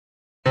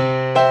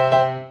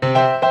And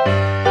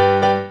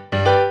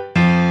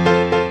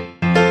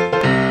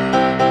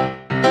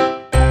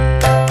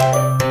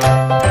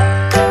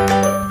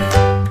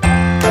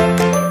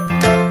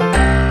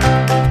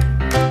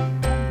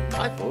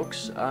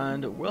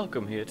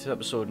welcome here to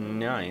episode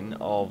 9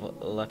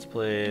 of Let's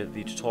Play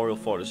the tutorial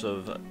fortress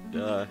of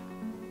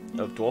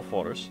Dwarf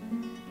Fortress.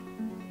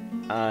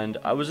 And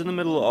I was in the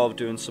middle of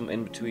doing some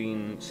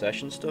in-between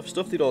session stuff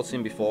that you'd all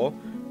seen before.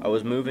 I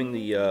was moving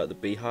the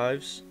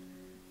beehives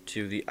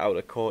to the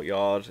outer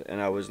courtyard,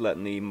 and I was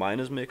letting the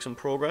miners make some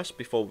progress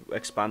before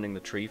expanding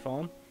the tree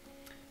farm.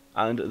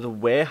 And the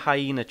were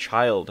hyena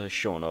child has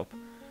shown up.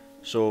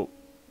 So,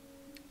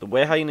 the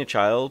were hyena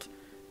child,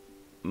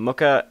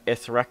 Mucka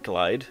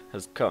Ithreclide,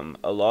 has come,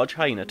 a large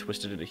hyena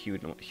twisted into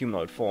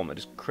humanoid form. It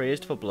is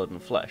crazed for blood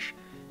and flesh.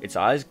 Its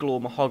eyes glow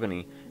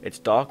mahogany, its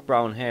dark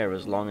brown hair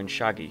is long and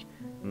shaggy.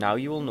 Now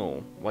you will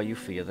know why you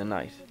fear the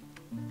night.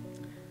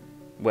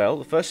 Well,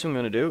 the first thing I'm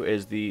going to do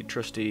is the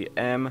trusty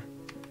I'm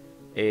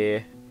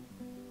going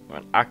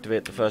to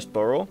activate the first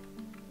burrow.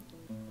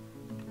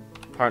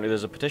 Apparently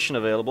there's a petition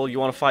available. You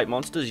want to fight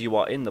monsters? You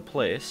are in the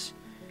place.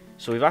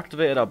 So we've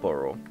activated our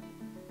burrow.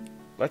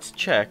 Let's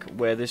check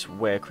where this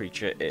were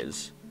creature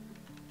is.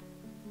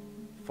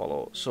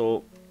 Follow.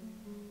 So,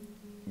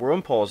 we're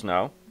on pause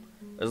now.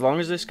 As long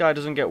as this guy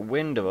doesn't get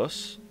wind of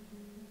us...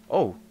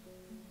 Oh!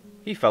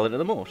 He fell into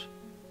the moat.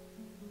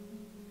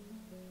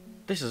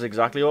 This is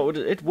exactly what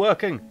it's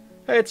working!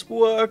 It's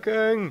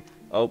working!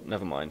 Oh,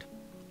 never mind.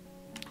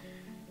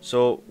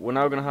 So, we're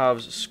now going to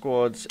have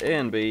squads A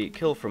and B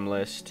kill from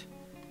list.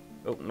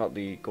 Oh, not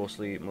the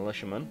ghostly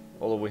militiaman.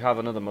 Although we have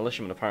another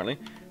militiaman apparently.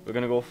 We're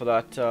going to go for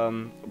that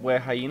were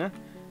hyena.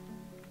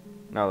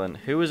 Now then,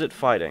 who is it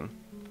fighting?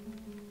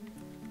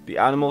 The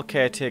animal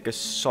caretaker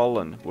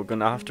Solon. We're going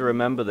to have to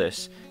remember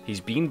this. He's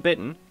been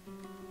bitten.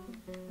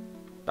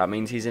 That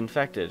means he's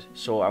infected.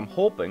 So I'm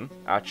hoping,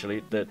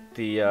 actually, that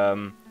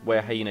the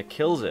were hyena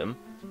kills him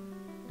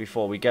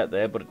before we get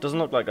there. But it doesn't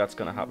look like that's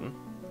going to happen.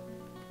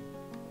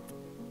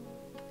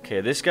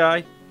 Okay, this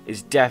guy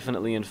is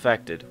definitely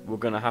infected. We're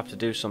going to have to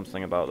do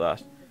something about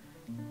that.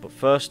 But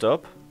first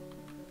up,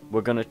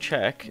 we're going to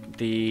check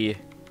the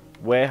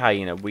were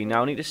hyena. We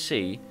now need to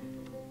see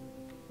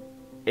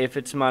if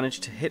it's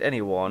managed to hit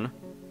anyone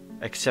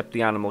except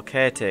the animal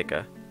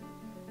caretaker.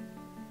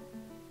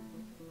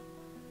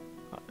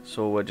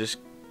 So we're just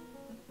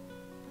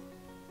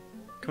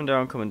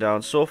coming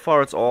down. So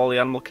far it's all the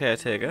animal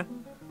caretaker.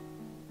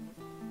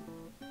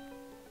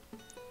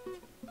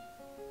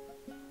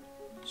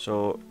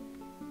 So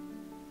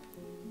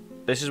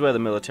this is where the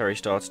military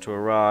starts to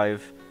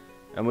arrive.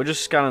 And we're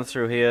just scanning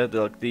through here.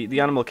 The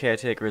animal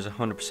caretaker is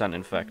 100%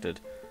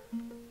 infected.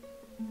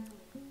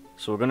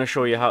 So we're going to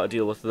show you how to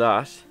deal with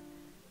that.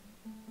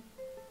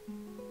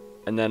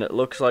 And then it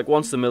looks like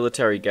once the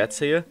military gets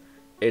here,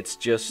 it's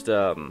just...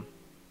 Oh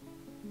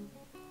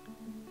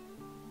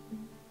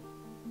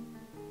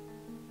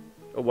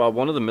wow,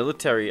 one of the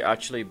military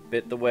actually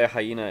bit the were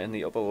hyena in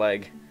the upper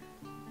leg.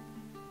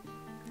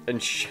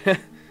 And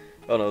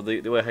oh no,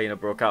 the were hyena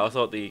broke out. I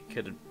thought the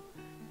kid had...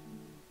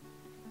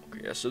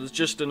 Yeah, so there's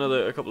just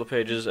a couple of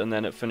pages, and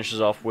then it finishes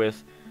off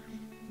with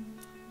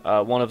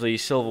one of the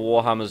silver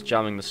warhammers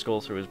jamming the skull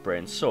through his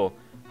brain. So,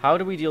 how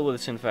do we deal with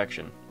this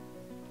infection?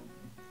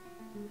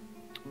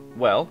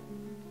 Well,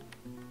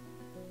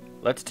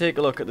 let's take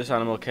a look at this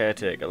animal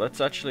caretaker.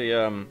 Let's actually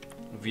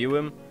view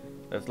him.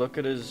 Let's look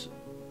at his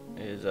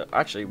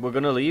actually, we're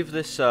going to leave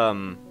this...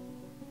 Okay,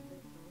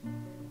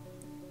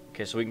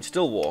 so we can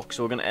still walk,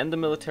 so we're going to end the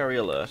military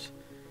alert.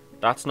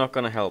 That's not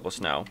going to help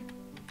us now.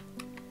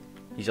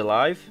 He's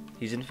alive,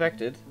 he's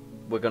infected,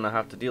 we're going to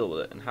have to deal with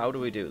it. And how do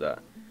we do that?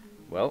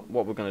 Well,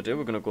 what we're going to do,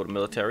 we're going to go to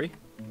military.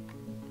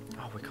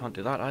 Oh, we can't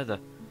do that either.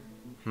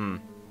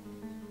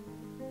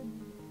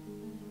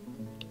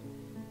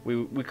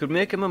 We could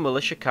make him a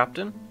militia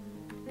captain,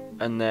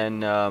 and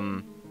then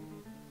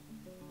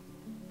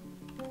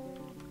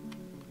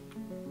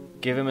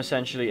give him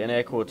essentially an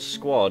air quotes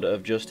squad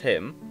of just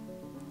him.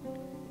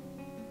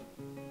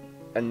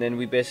 And then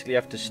we basically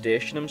have to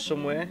station him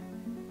somewhere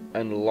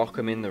and lock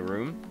him in the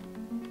room.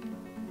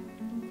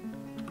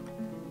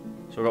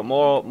 So we've got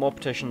more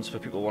petitions for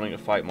people wanting to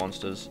fight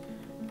monsters,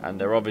 and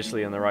they're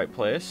obviously in the right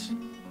place.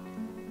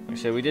 Like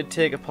I say, we did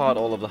take apart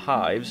all of the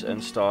hives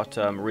and start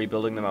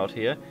rebuilding them out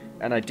here,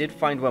 and I did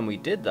find when we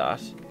did that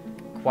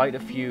quite a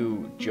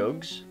few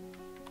jugs.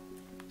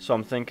 So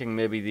I'm thinking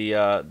maybe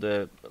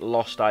the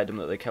lost item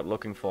that they kept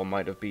looking for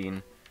might have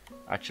been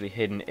actually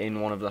hidden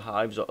in one of the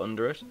hives or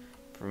under it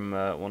from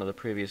one of the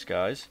previous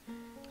guys.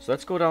 So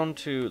let's go down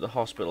to the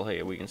hospital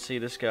here. We can see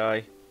this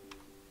guy.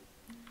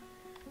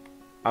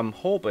 I'm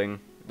hoping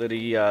that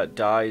he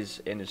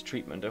dies in his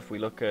treatment. If we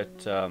look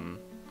at...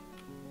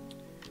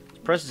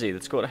 press Z,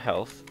 let's go to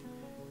health.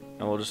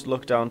 And we'll just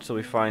look down till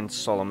we find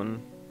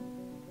Solomon.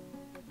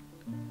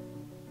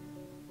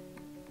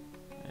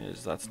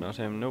 That's not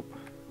him, nope.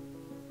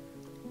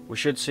 We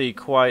should see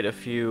quite a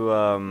few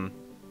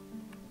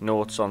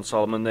notes on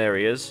Solomon. There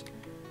he is.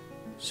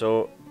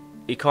 So,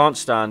 he can't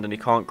stand and he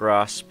can't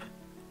grasp.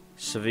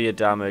 severe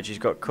damage. He's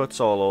got cuts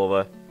all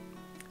over.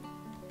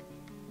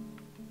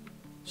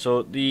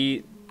 So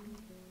the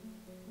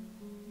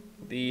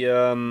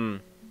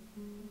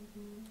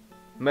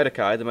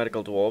Medici, the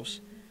medical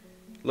dwarves,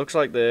 looks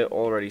like they're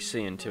already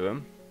seeing to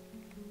him.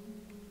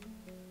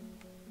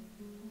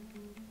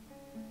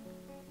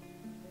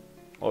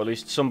 Or at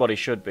least somebody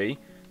should be,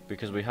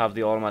 because we have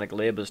the automatic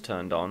labors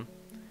turned on.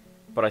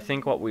 But I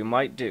think what we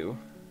might do...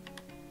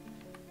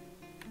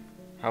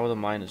 How are the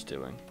miners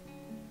doing?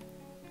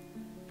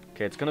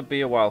 Okay, it's going to be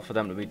a while for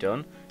them to be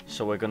done,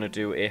 so we're going to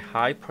do a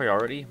high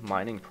priority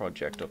mining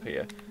project up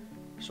here.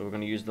 So we're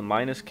going to use the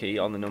minus key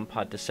on the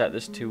numpad to set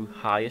this to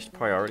highest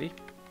priority.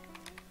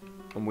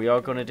 And we are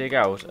going to dig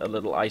out a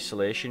little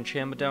isolation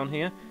chamber down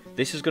here.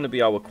 This is going to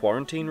be our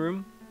quarantine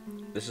room.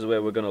 This is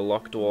where we're going to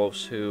lock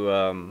dwarves who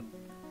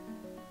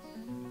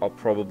are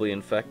probably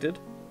infected.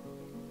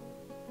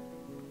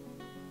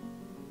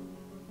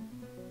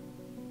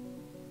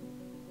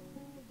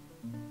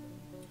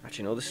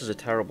 Actually, no, this is a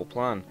terrible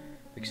plan.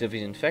 Because if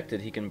he's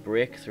infected, he can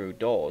break through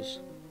doors.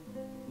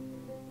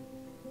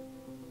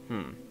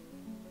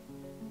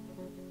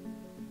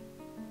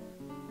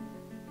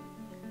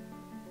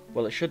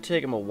 Well, it should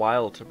take him a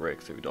while to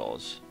break through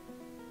doors.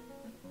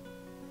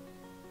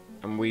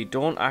 And we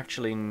don't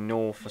actually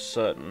know for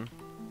certain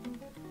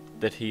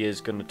that he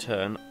is going to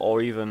turn,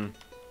 or even...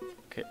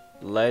 Okay,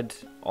 lead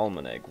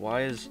almond egg.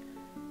 Why is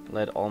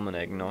lead almond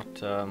egg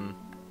not... Oh,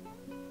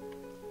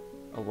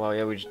 well,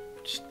 yeah, we just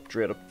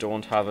straight up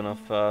don't have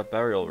enough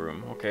burial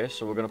room. Okay,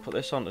 so we're going to put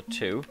this onto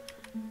 2.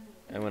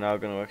 And we're now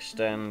going to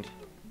extend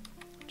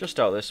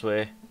just out this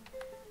way.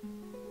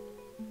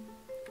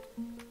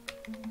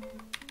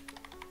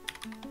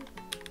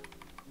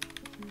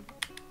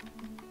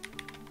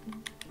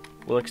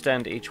 We'll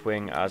extend each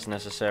wing as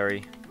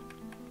necessary.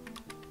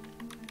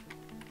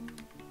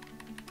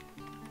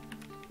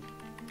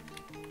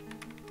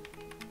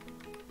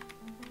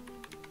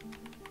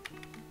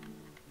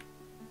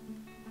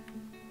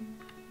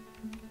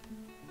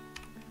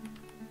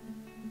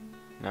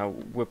 Now,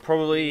 we're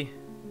probably...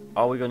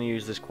 Are we going to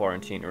use this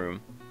quarantine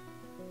room?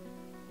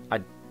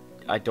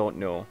 I don't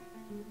know.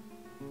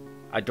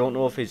 I don't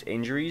know if his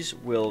injuries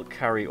will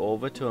carry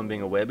over to him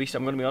being a werebeast.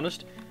 I'm going to be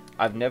honest.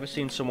 I've never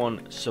seen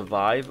someone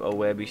survive a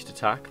werebeast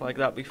attack like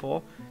that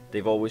before.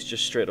 They've always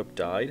just straight up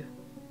died.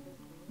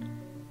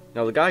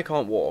 Now, the guy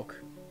can't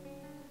walk.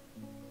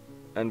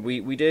 And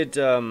we did...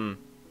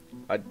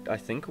 I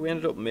think we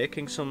ended up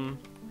making some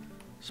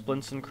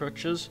splints and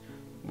crutches.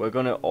 We're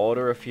going to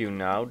order a few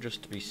now,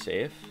 just to be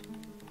safe.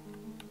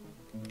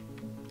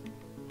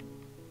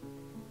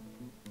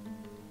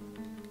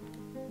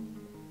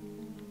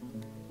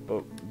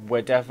 But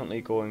we're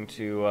definitely going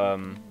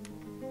to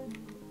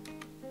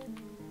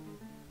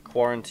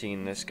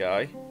quarantine this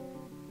guy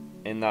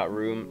in that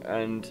room,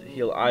 and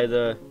he'll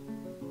either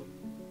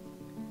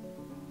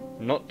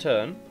not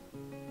turn,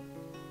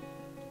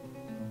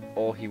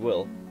 or he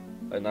will.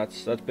 And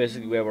that's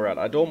basically where we're at.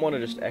 I don't want to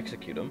just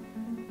execute him,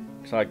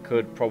 because I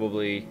could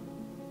probably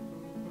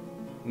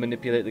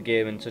manipulate the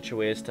game in such a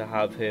way as to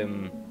have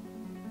him,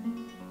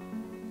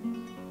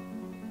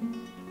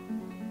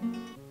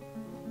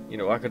 you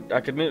know, I could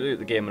manipulate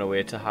the game in a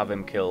way to have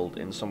him killed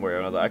in some way or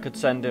another. I could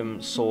send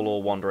him solo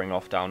wandering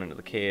off down into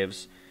the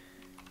caves.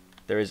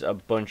 There is a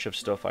bunch of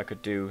stuff I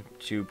could do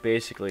to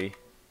basically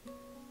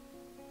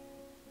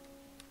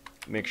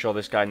make sure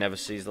this guy never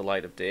sees the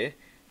light of day.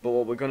 But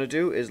what we're going to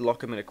do is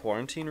lock him in a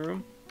quarantine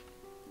room.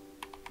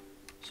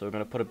 So we're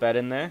going to put a bed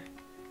in there,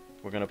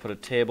 we're going to put a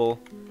table,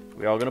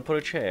 we are going to put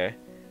a chair,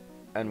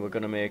 and we're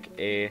going to make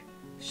a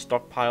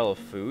stockpile of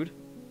food.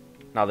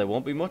 Now, there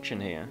won't be much in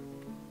here.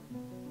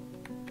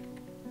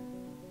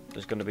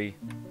 There's going to be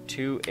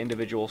 2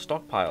 individual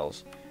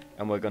stockpiles,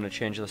 and we're going to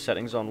change the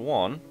settings on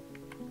one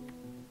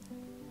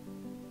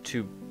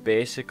to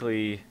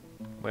basically...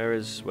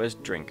 Where's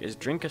drink? Is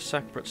drink a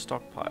separate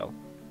stockpile?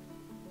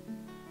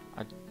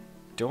 I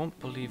don't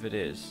believe it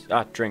is.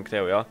 Ah, drink,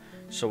 there we are.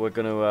 So we're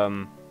going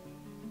to...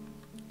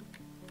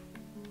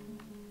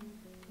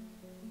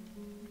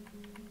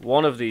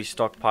 One of these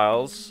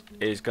stockpiles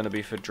is going to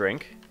be for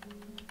drink.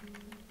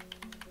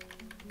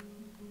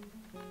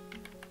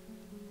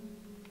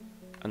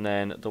 And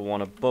then the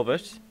one above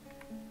it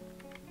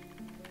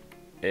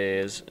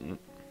is...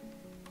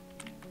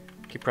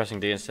 Keep pressing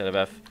D instead of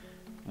F.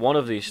 One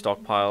of these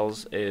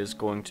stockpiles is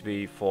going to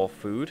be for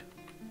food.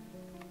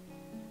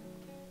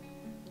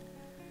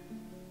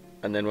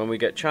 And then when we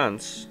get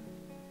chance,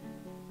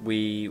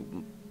 we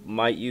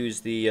might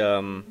use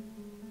the...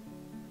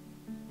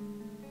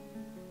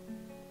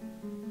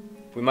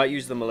 We might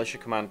use the militia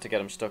command to get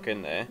him stuck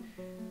in there,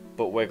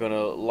 but we're going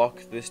to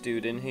lock this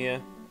dude in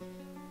here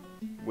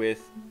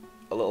with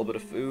a little bit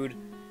of food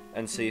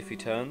and see if he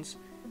turns.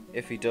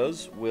 If he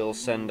does, we'll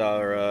send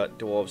our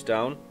dwarves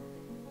down,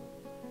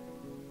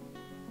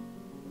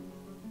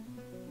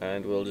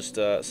 and we'll just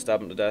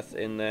stab him to death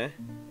in there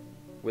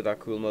with our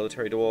cool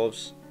military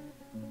dwarves.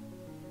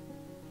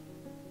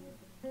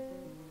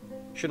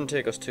 Shouldn't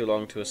take us too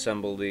long to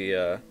assemble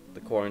the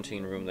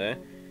quarantine room there,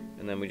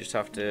 and then we just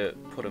have to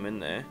put him in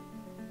there.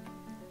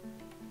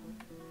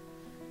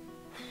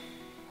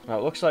 Now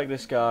it looks like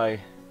this guy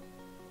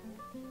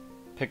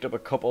picked up a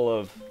couple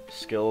of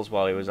skills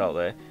while he was out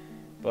there.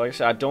 But like I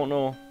said, I don't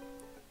know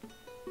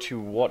to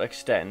what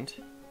extent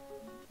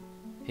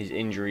his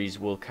injuries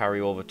will carry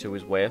over to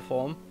his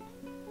waveform.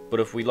 But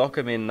if we lock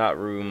him in that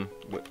room...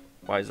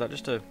 Why is that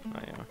just a... Oh,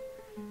 yeah.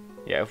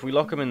 Yeah, if we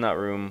lock him in that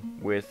room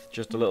with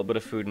just a little bit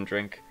of food and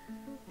drink,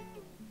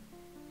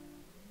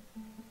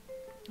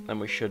 then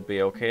we should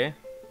be okay.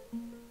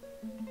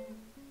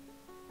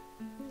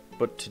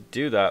 But to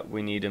do that,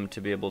 we need him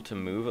to be able to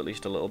move at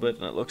least a little bit.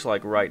 And it looks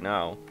like right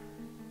now...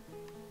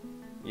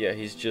 Yeah,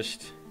 he's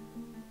just...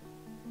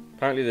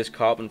 Apparently this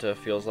carpenter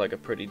feels like a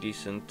pretty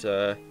decent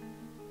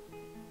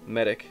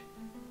medic.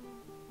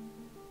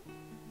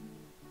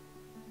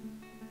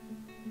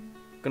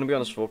 Gonna be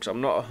honest, folks,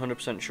 I'm not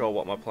 100% sure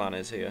what my plan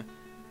is here.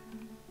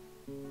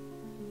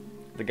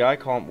 The guy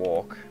can't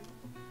walk.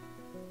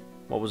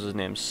 What was his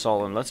name?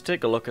 Solon. Let's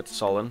take a look at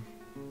Solon.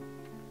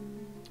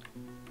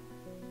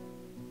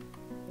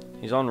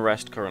 He's on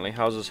rest currently.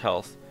 How's his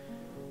health?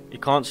 He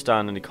can't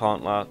stand and he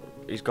can't laugh.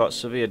 He's got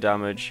severe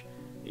damage.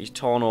 He's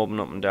torn open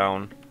up and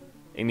down.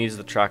 He needs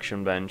the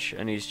traction bench,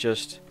 and he's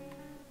just...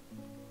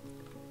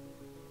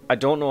 I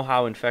don't know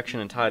how infection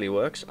entirely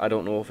works. I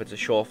don't know if it's a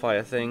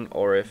surefire thing,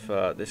 or if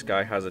this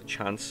guy has a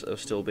chance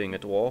of still being a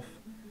dwarf.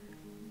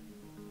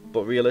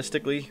 But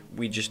realistically,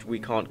 we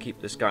can't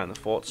keep this guy in the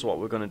fort, so what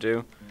we're going to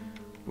do,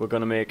 we're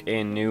going to make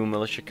a new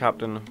militia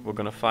captain. We're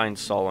going to find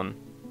Solon,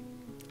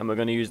 and we're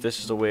going to use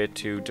this as a way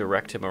to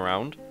direct him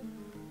around.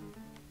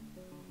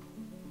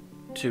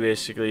 To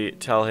basically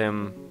tell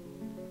him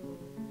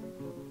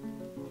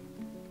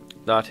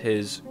that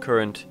his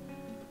current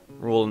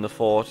role in the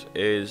fort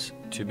is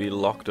to be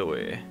locked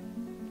away.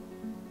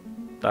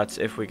 That's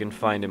if we can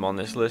find him on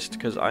this list,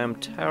 because I am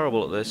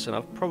terrible at this and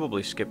I've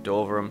probably skipped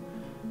over him.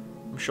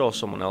 I'm sure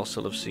someone else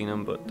will have seen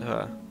him, but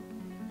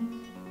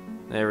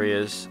there he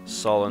is,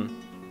 Solon.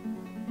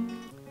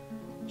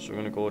 So we're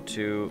going to go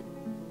to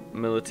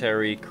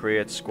military,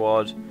 create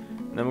squad,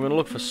 and then we're going to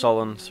look for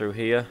Solon through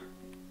here.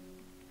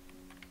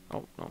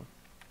 Oh, no.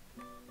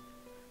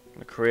 I'm going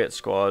to create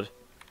squad.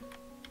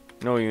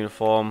 No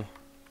uniform.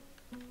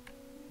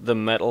 The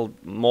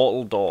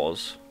mortal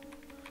doors,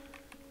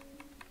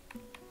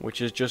 which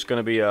is just going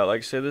to be like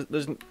I say,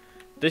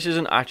 this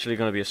isn't actually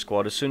going to be a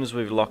squad. As soon as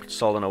we've locked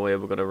Solon away,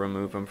 we're going to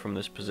remove him from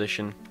this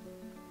position.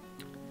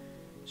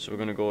 So we're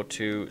going to go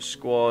to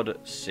squad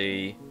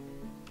C,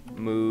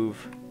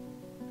 move,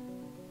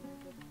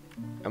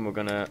 and we're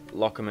going to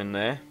lock him in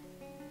there.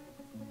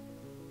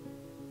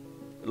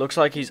 It looks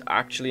like he's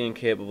actually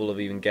incapable of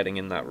even getting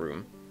in that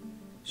room.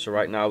 So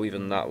right now,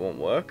 even that won't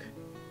work.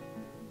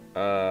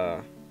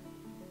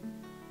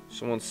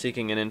 Someone's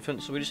seeking an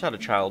infant, so we just had a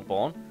child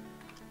born.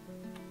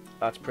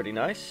 That's pretty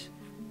nice.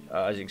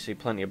 As you can see,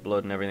 plenty of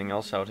blood and everything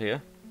else out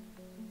here.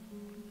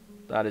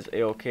 That is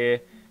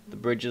a-okay. The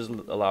bridge is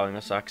allowing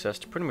us access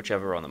to pretty much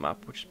everywhere on the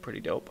map, which is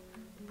pretty dope.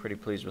 Pretty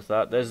pleased with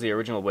that. There's the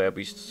original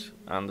werebeasts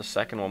and the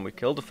second one we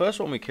killed. The first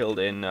one we killed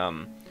in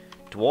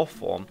dwarf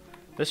form.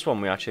 This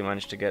one we actually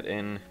managed to get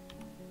in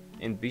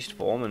beast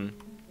form and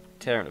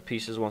tear it to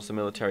pieces once the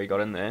military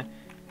got in there.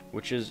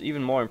 Which is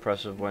even more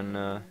impressive when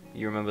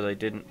you remember they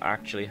didn't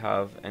actually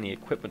have any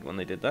equipment when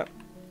they did that.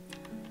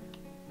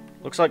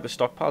 Looks like the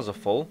stockpiles are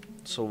full,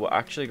 so we're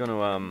actually going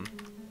to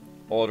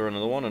order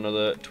another one,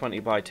 another 20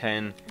 by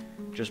 10,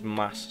 just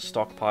mass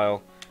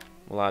stockpile.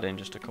 We'll add in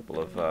just a couple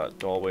of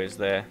doorways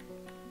there.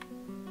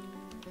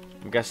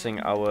 I'm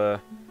guessing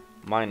our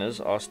miners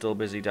are still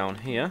busy down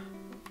here,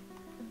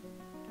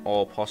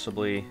 or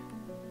possibly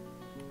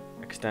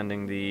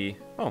extending the...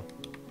 Oh,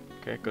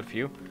 okay, good for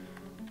you.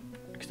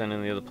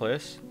 Extending the other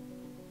place.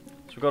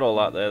 So we've got all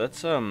that there.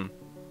 That's have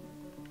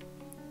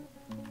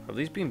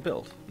these been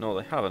built? No,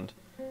 they haven't.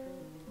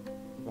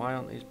 Why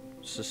aren't these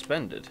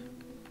suspended?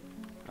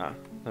 Ah,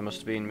 they must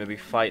have been maybe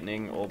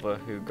fighting over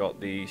who got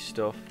the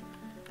stuff.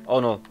 Oh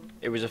no,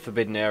 it was a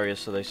forbidden area,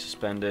 so they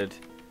suspended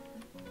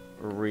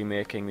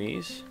remaking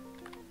these.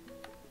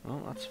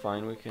 Well, that's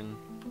fine, we can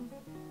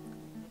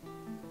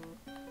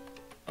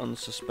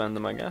unsuspend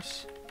them, I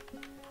guess.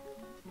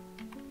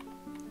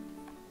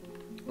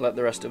 Let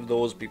the rest of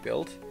those be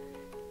built.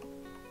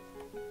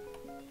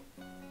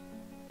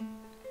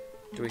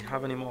 Do we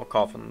have any more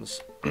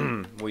coffins?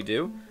 We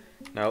do.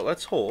 Now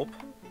let's hope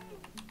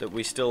that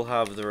we still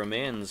have the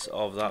remains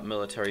of that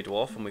military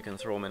dwarf and we can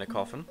throw him in a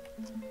coffin.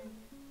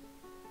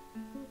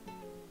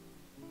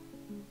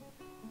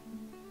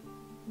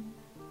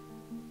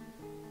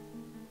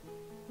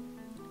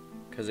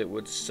 Because it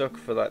would suck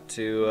for that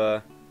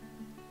to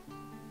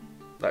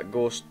that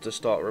ghost to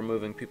start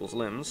removing people's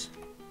limbs.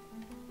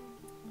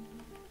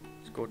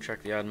 Let's go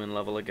check the admin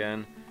level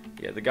again.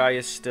 Yeah, the guy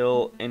is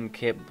still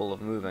incapable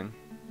of moving.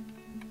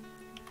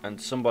 And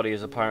somebody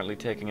is apparently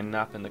taking a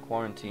nap in the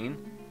quarantine.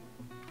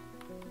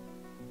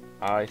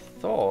 I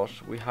thought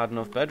we had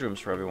enough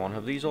bedrooms for everyone.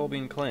 Have these all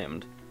been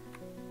claimed?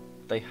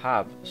 They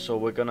have, so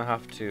we're gonna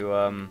have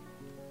to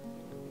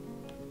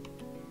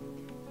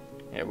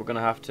yeah, we're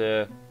gonna have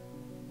to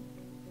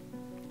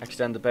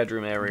extend the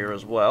bedroom area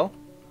as well.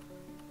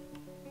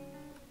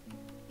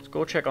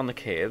 go check on the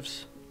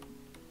caves.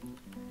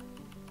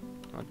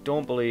 I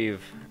don't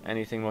believe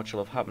anything much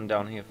will have happened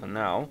down here for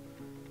now.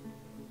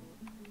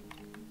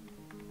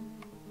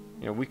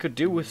 You know, we could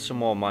do with some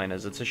more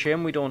miners. It's a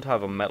shame we don't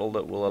have a metal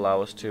that will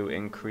allow us to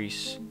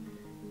increase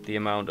the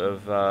amount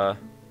of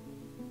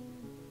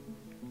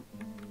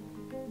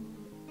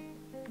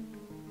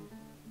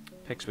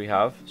picks we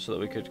have, so that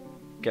we could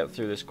get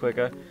through this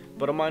quicker.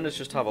 But our miners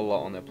just have a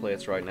lot on their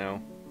plates right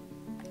now.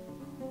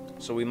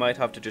 So we might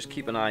have to just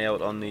keep an eye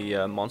out on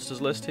the monsters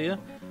list here.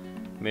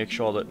 Make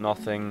sure that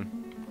nothing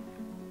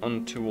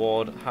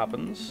untoward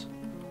happens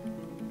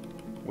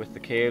with the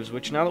caves,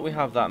 which now that we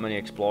have that many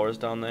explorers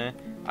down there,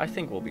 I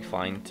think we'll be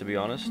fine, to be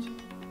honest.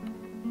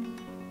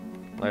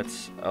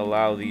 Let's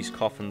allow these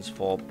coffins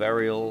for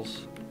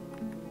burials,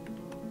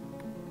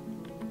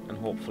 and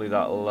hopefully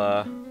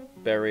that'll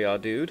bury our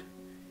dude.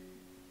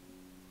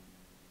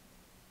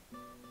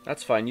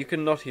 That's fine, you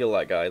can not heal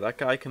that guy. That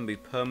guy can be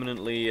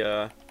permanently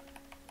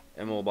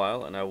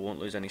immobile, and I won't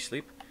lose any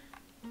sleep.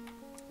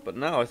 But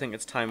now I think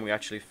it's time we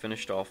actually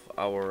finished off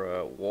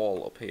our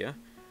wall up here.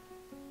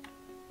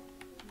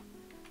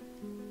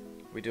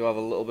 We do have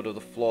a little bit of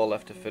the floor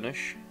left to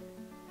finish.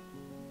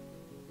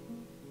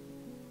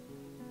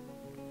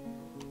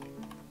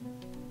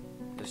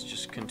 This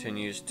just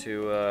continues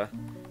to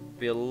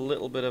be a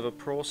little bit of a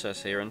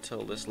process here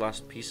until this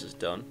last piece is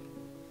done.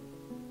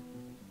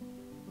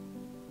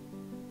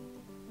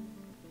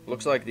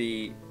 Looks like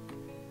the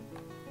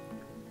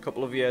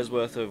couple of years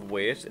worth of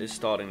wait is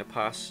starting to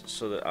pass,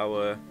 so that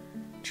our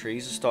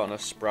trees are starting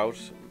to sprout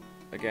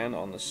again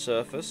on the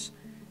surface.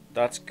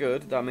 That's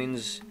good. That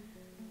means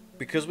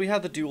because we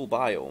had the dual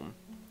biome,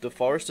 the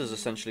forest is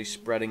essentially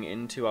spreading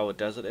into our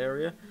desert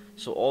area,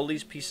 so all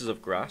these pieces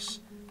of grass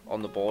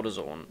on the border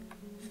zone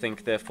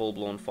think they're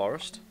full-blown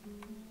forest.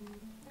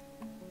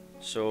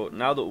 So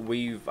now that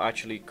we've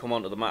actually come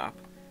onto the map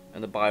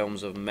and the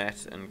biomes have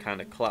met and kind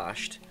of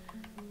clashed,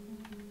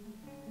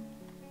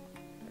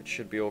 it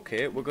should be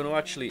okay. We're going to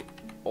actually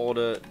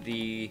order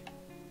the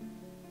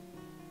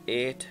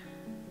 8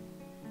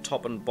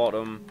 top and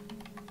bottom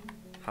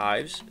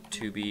hives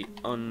to be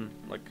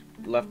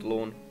left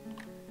alone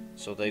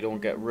so they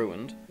don't get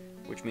ruined,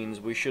 which means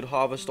we should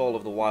harvest all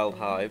of the wild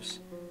hives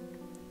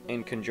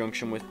in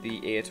conjunction with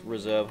the 8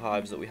 reserve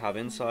hives that we have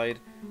inside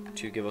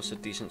to give us a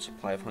decent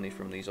supply of honey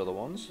from these other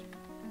ones.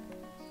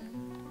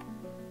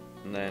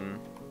 And then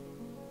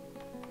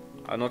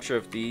I'm not sure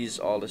if these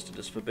are listed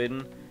as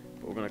forbidden,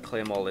 but we're going to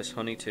claim all this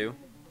honey too,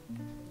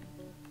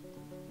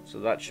 so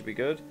that should be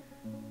good.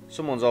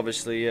 Someone's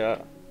obviously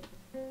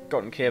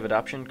gotten cave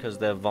adaptation because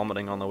they're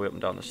vomiting on their way up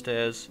and down the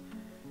stairs.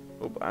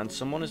 Oh, and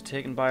someone is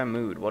taken by a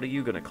mood. What are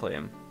you going to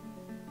claim?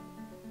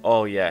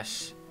 Oh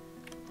yes,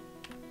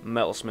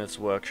 Metalsmith's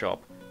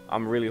Workshop.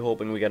 I'm really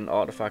hoping we get an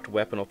artifact,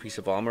 weapon, or piece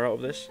of armor out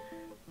of this,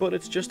 but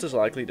it's just as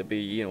likely to be,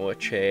 you know, a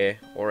chair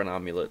or an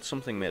amulet,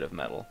 something made of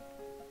metal.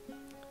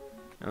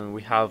 And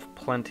we have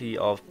plenty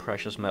of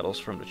precious metals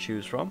for him to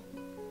choose from.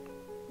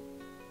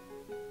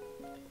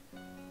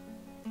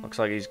 Looks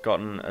like he's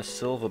gotten a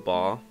silver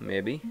bar,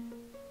 maybe.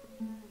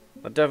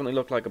 That definitely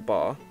looked like a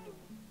bar.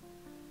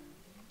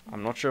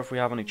 I'm not sure if we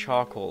have any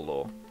charcoal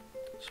though.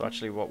 So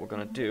actually what we're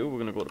going to do, we're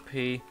going to go to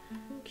P,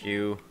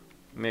 Q,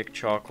 make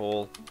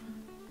charcoal.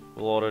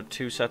 We'll order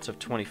 2 sets of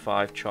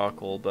 25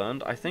 charcoal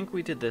burned. I think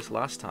we did this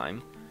last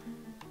time,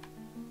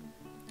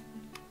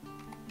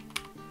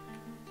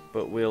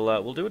 but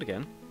we'll do it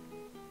again.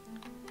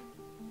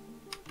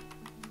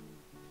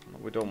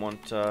 We don't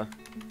want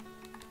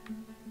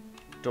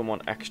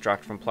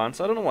extract from plants.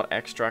 I don't know what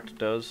extract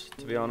does,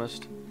 to be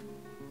honest.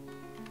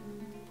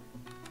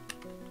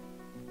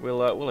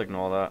 We'll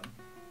ignore that.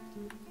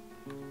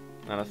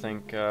 And I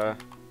think to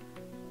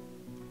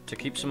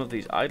keep some of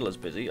these idlers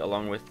busy,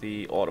 along with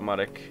the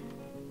automatic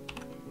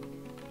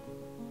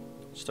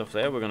stuff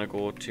there, we're going to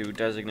go to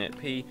designate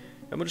P,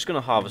 and we're just going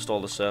to harvest all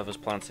the surface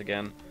plants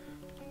again.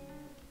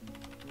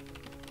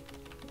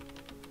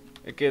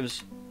 It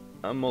gives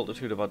a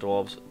multitude of our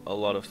dwarves a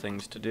lot of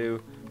things to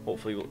do.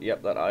 Hopefully,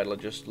 yep, that idler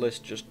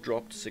list just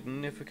dropped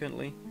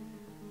significantly.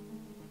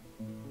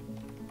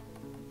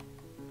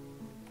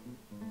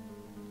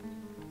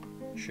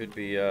 Should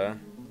be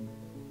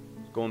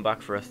going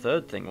back for a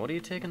third thing. What are you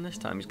taking this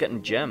time? He's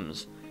getting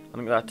gems. I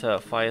think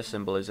that fire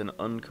symbol is an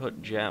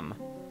uncut gem.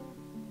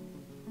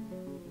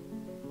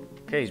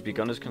 Okay, he's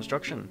begun his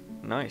construction.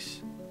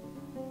 Nice.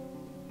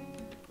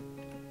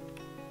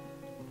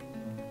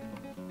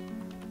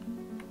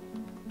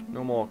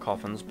 No more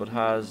coffins, but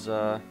has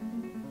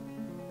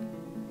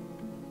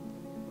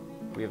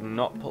we have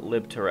not put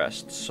Lib to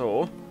rest,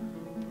 so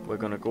we're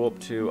going to go up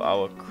to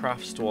our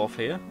crafts dwarf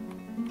here.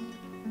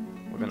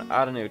 We're going to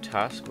add a new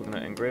task. We're going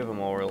to engrave a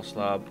memorial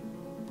slab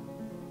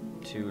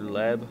to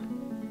Leb,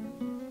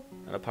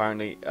 and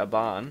apparently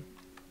Aban,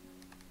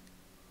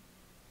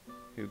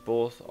 who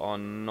both are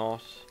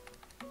not...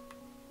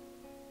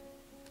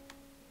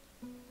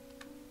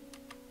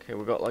 Okay,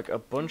 we've got like a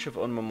bunch of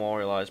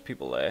unmemorialized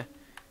people there,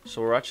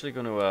 so we're actually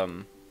going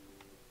to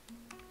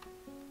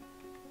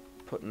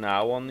put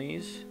now on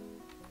these,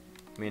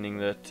 meaning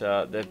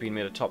that they've been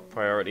made a top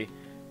priority.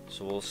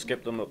 So we'll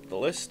skip them up the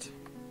list.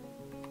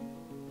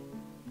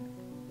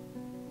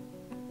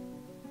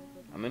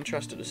 I'm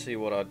interested to see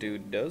what our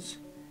dude does.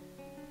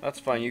 That's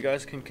fine, you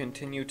guys can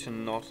continue to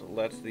not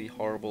let the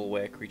horrible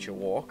were creature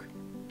walk.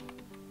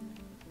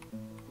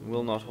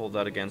 We'll not hold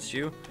that against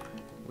you.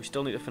 We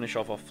still need to finish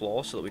off our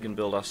floor so that we can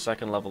build our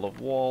second level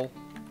of wall.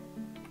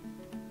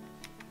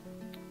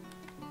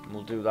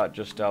 We'll do that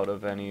just out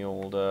of any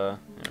old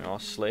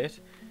slate.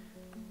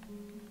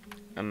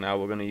 And now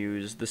we're going to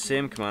use the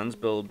same commands,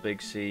 build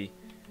big C,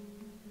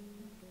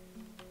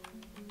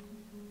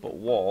 but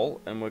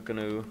wall, and we're going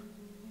to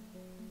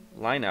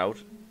line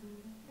out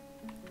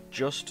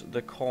just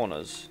the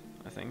corners,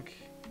 I think.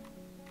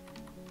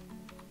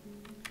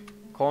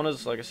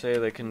 Corners, like I say,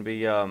 they can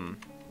be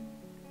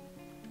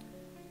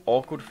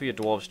awkward for your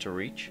dwarves to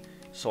reach,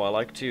 so I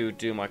like to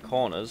do my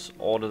corners,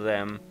 order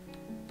them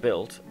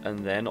built, and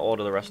then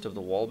order the rest of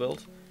the wall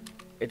built.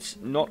 It's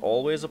not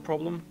always a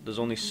problem, there's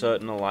only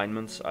certain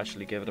alignments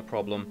actually give it a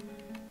problem,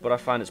 but I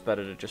find it's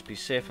better to just be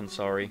safe and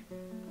sorry.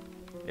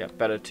 Yeah,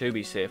 better to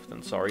be safe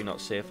than sorry, not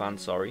safe and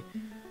sorry.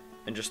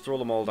 And just throw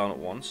them all down at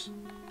once.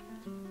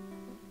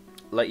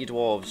 Let your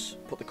dwarves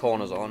put the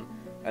corners on,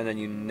 and then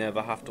you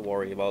never have to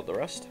worry about the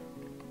rest.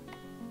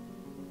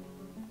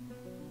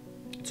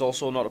 It's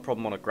also not a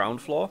problem on a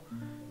ground floor,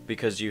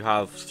 because you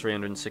have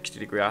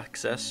 360-degree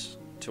access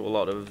to a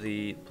lot of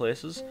the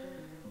places.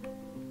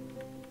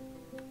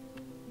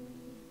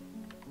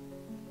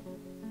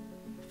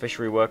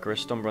 Fishery worker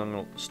is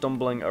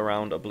stumbling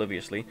around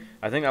obliviously.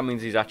 I think that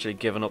means he's actually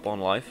given up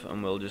on life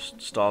and will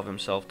just starve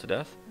himself to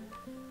death.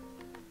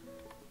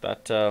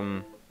 That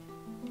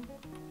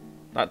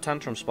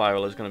tantrum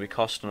spiral is going to be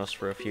costing us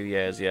for a few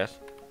years yet.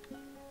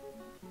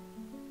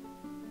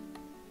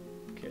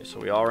 Okay, so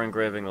we are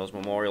engraving those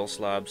memorial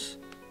slabs.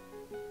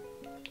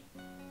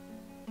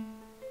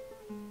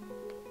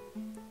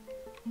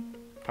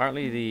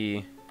 Apparently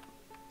the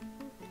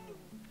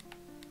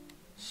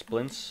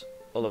splints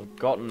will have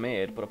gotten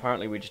made, but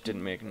apparently we just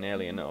didn't make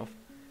nearly enough.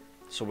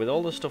 So with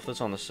all the stuff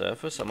that's on the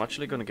surface, I'm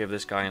actually going to give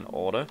this guy an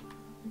order.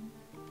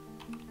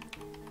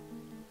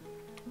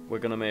 We're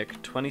going to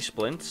make 20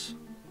 splints.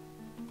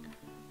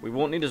 We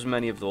won't need as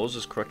many of those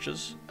as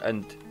crutches,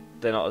 and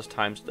they're not as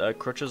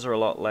crutches are a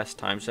lot less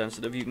time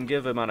sensitive. You can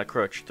give a man a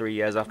crutch 3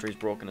 years after he's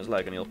broken his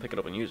leg and he'll pick it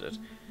up and use it.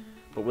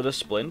 But with a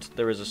splint,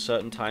 there is a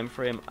certain time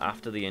frame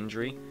after the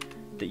injury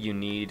that you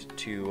need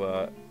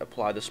to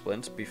apply the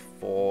splint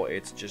before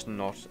it's just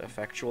not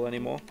effectual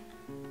anymore,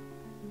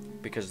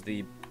 because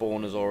the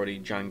bone has already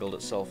jangled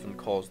itself and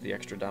caused the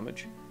extra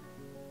damage.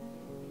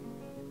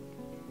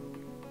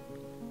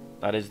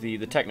 That is the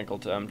technical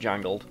term,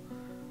 jangled.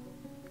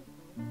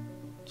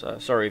 So,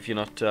 sorry if you're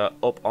not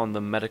up on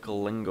the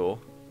medical lingo.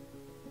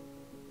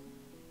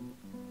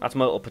 That's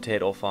my little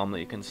potato farm that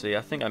you can see.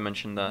 I think I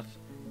mentioned that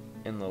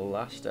in the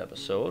last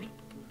episode.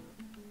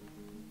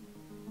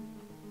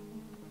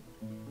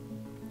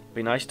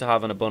 Be nice to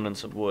have an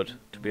abundance of wood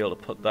to be able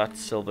to put that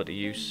silver to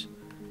use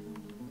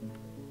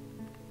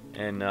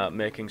in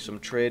making some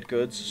trade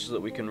goods so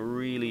that we can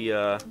really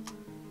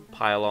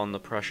pile on the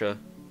pressure.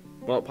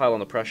 Well, not pile on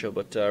the pressure,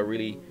 but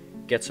really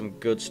get some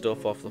good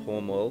stuff off the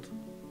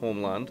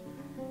homeland.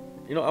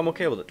 You know, I'm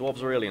okay with it.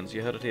 Dwarves are aliens.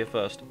 You heard it here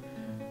first.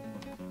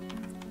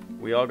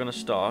 We are going to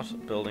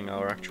start building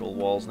our actual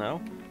walls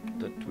now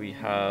that we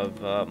have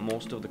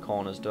most of the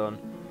corners done.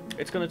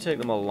 It's going to take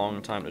them a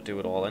long time to do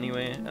it all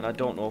anyway, and I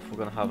don't know if we're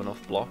going to have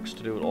enough blocks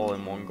to do it all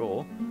in one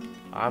go.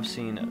 I've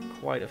seen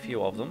quite a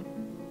few of them,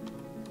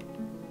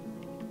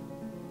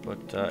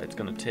 but it's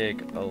going to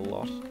take a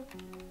lot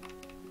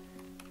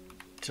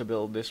to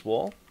build this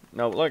wall.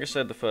 Now, like I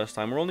said the first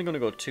time, we're only going to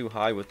go too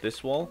high with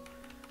this wall,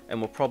 and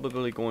we're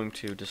probably going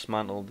to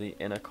dismantle the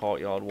inner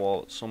courtyard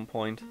wall at some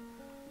point.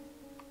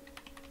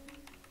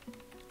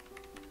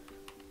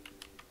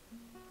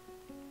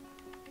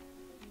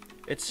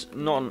 It's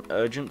not an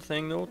urgent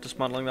thing though,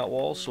 dismantling that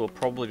wall, so we're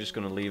probably just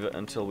going to leave it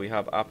until we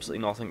have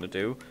absolutely nothing to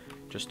do,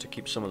 just to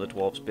keep some of the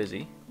dwarves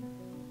busy.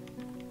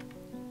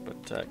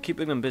 But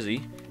keeping them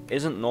busy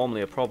isn't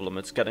normally a problem,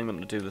 it's getting them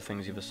to do the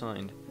things you've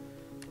assigned.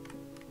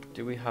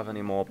 Do we have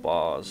any more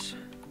bars?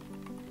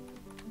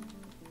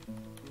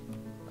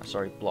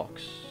 Sorry,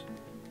 blocks.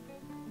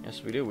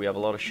 Yes, we do. We have a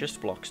lot of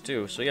schist blocks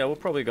too, so yeah, we're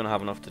probably going to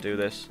have enough to do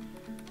this.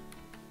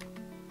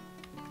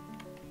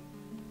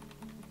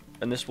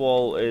 And this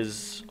wall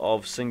is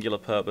of singular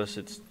purpose,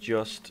 it's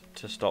just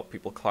to stop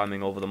people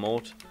climbing over the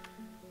moat.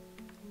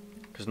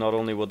 Because not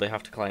only would they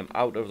have to climb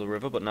out of the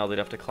river, but now they'd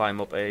have to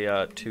climb up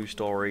a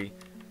 2-story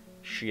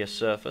sheer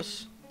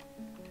surface.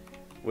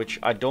 Which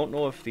I don't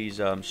know if these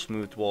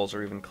smoothed walls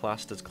are even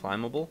classed as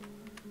climbable.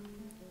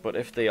 But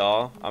if they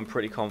are, I'm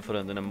pretty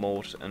confident that a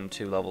moat and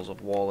 2 levels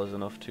of wall is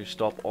enough to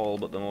stop all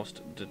but the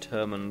most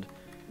determined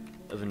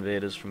of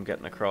invaders from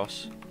getting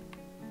across.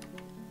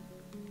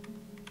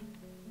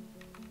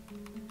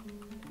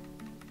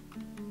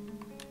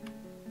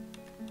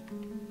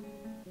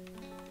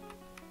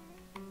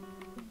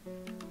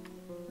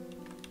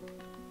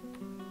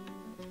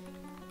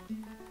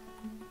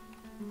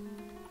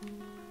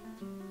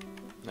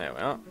 There we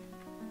are.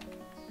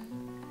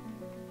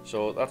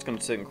 So that's going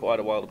to take quite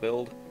a while to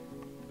build.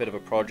 Bit of a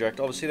project.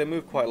 Obviously they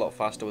move quite a lot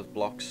faster with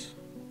blocks.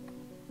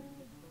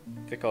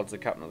 Ficard's the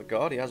captain of the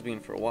guard. He has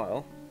been for a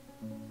while.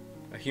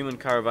 A human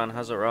caravan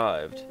has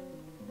arrived.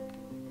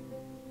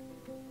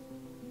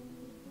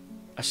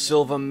 A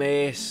silver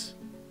mace.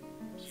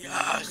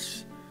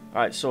 Yes!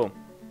 Alright, so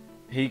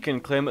he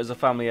can claim it as a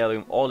family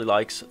heirloom all he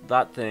likes.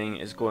 That thing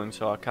is going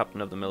to our captain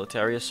of the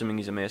military, assuming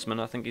he's a maceman.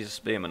 I think he's a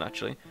spearman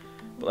actually.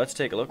 But let's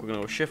take a look. We're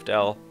going to go Shift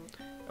L,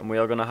 and we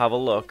are going to have a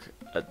look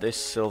at this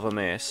silver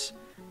mace.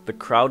 The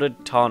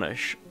Crowded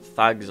Tarnish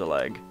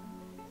Thagzaleg.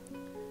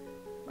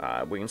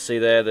 We can see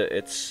there that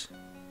it's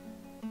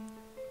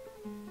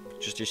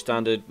just your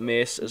standard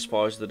mace as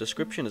far as the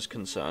description is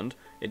concerned.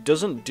 It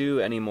doesn't do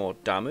any more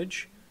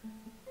damage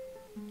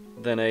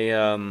than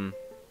a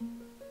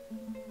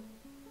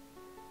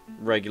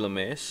regular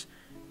mace,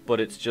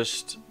 but it's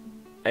just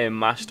a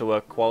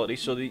masterwork quality.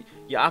 So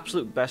your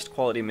absolute best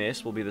quality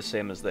mace will be the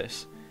same as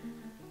this.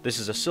 This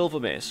is a silver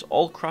mace.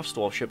 All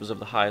craftsdwarfship is of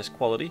the highest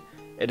quality.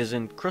 It is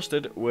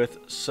encrusted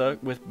with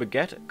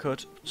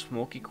baguette-cut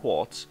smoky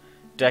quartz,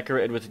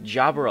 decorated with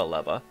jabbera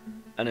leather,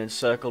 and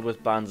encircled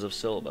with bands of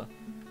silver.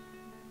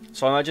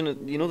 So I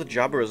imagine, you know the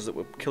jabberas that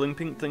were killing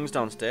pink things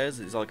downstairs?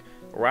 He's like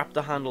wrapped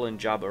the handle in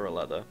jabbera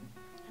leather.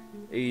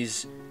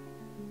 He's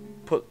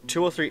put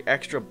 2 or 3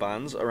 extra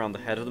bands around the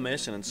head of the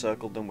mace and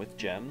encircled them with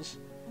gems.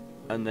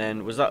 And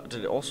then,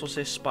 did it also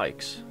say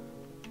spikes?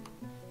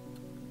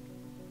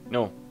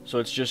 No, so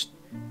it's just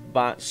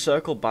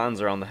circle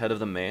bands around the head of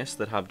the mace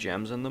that have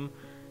gems in them.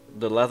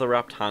 The leather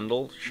wrapped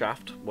handle,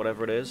 shaft,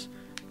 whatever it is.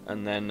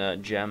 And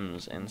then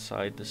gems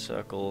inside the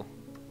circle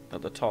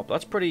at the top.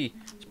 It's pretty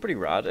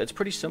rad. It's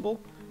pretty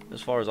simple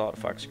as far as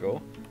artifacts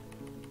go.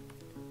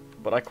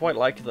 But I quite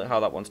like how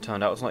that one's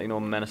turned out. It's not, you know,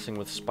 menacing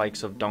with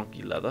spikes of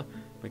donkey leather,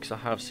 because I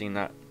have seen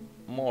that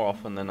more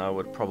often than I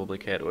would probably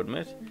care to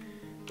admit.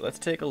 But let's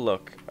take a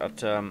look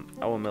at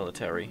our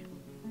military.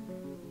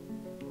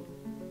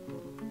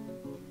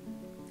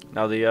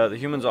 Now the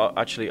humans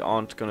actually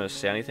aren't going to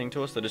say anything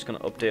to us. They're just going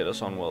to update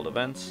us on world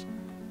events.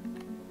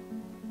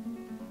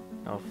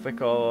 Now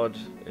Ficard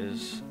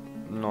is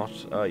not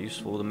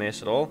useful with a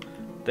mace at all.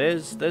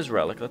 There's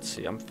Relic. Let's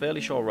see. I'm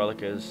fairly sure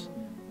Relic is,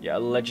 yeah, a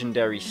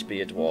legendary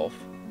spear dwarf.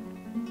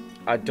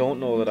 I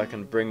don't know that I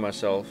can bring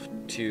myself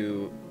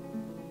to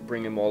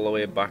bring him all the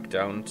way back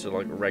down to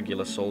like a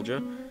regular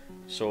soldier,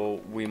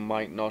 so we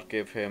might not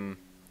give him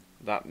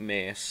that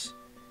mace.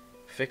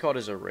 Ficard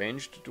is a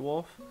ranged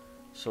dwarf,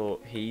 so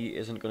he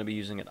isn't going to be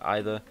using it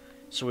either.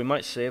 So we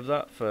might save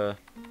that for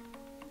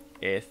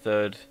a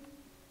third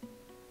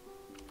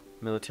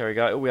military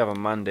guy. Oh, we have a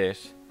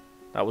mandate.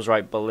 That was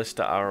right,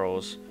 ballista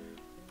arrows.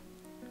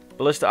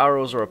 Ballista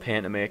arrows are a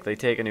pain to make. They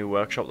take a new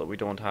workshop that we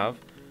don't have.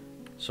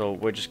 So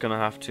we're just going to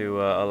have to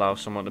allow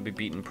someone to be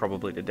beaten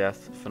probably to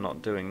death for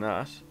not doing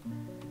that.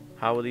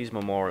 How are these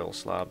memorial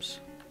slabs?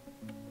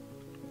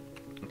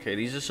 Okay,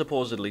 these are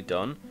supposedly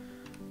done.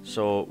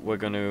 So we're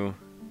going to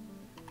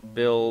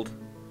build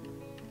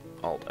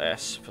Alt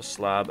S for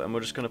slab, and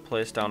we're just going to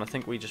place down, I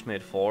think we just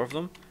made 4 of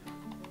them.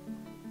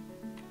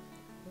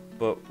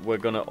 But we're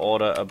going to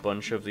order a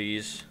bunch of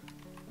these,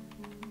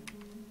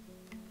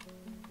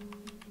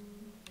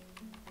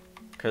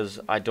 because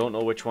I don't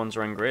know which ones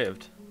are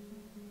engraved.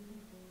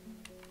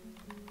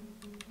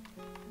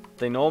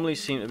 They normally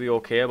seem to be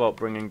okay about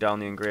bringing down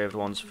the engraved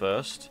ones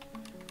first,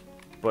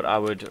 but I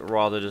would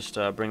rather just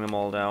bring them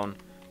all down,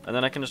 and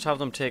then I can just have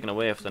them taken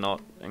away if they're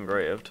not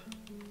engraved.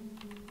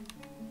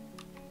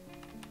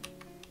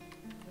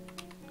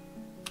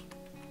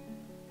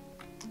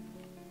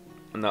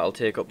 And that'll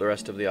take up the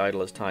rest of the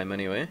idler's time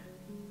anyway.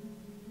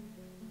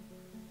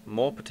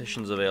 More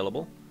petitions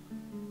available.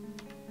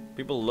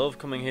 People love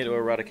coming here to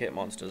eradicate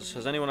monsters.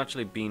 Has anyone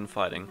actually been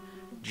fighting?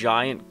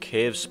 Giant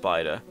cave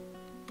spider.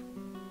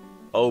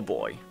 Oh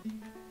boy.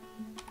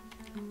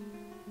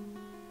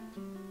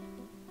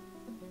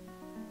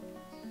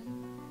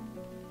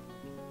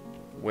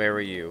 Where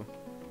are you?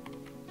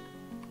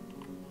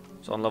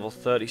 It's on level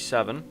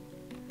 37.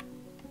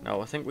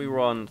 Now I think we were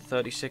on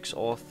 36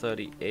 or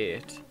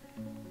 38.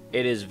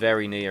 It is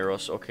very near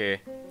us.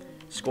 Okay.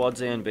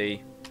 Squads A and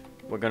B.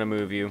 We're going to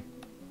move you.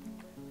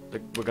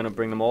 We're going to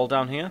bring them all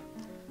down here.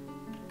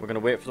 We're going to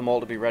wait for them all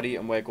to be ready,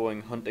 and we're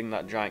going hunting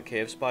that giant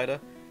cave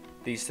spider.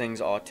 These things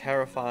are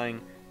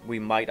terrifying. We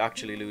might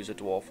actually lose a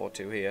dwarf or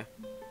 2 here.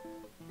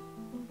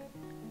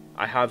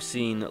 I have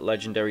seen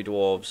legendary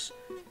dwarves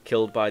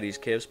killed by these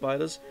cave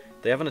spiders.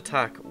 They have an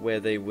attack where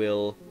they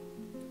will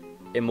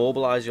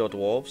immobilize your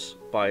dwarves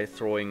by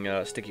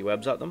throwing sticky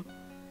webs at them.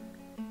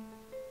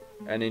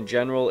 And in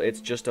general, it's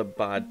just a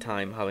bad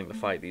time having to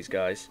fight these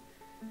guys.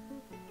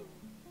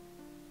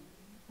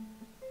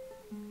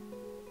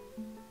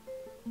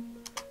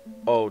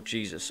 Oh,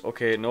 Jesus.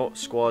 Okay, no.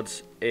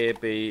 Squads A,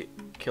 B,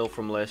 kill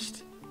from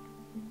list.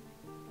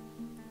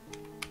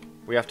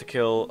 We have to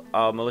kill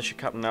our militia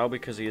captain now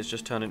because he has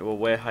just turned into a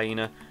were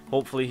hyena.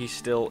 Hopefully he's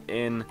still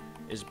in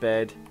his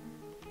bed.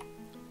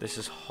 This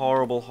is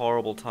horrible,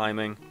 horrible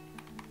timing.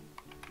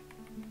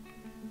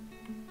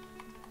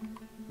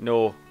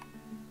 No.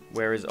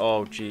 Where is...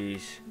 Oh,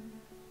 jeez.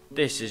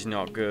 This is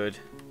not good.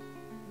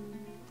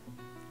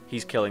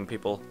 He's killing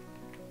people.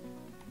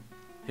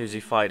 Who's he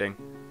fighting?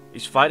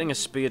 He's fighting a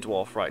spear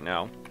dwarf right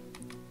now.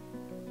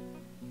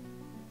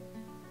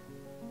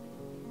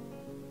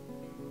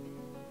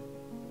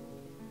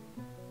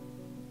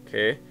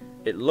 Okay.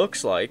 It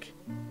looks like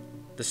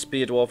the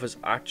spear dwarf is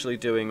actually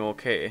doing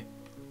okay.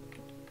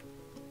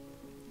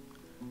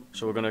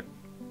 So we're going to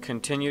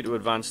continue to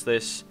advance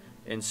this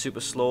in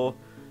super slow.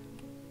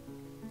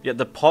 Yet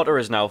the potter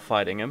is now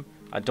fighting him.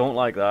 I don't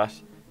like that.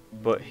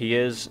 But he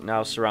is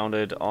now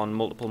surrounded on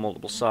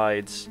multiple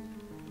sides.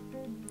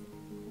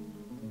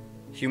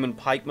 Human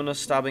pikemen are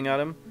stabbing at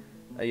him.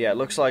 Yeah, it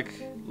looks like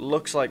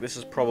this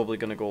is probably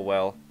going to go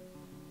well.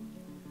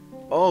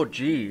 Oh,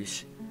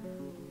 jeez.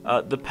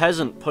 The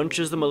peasant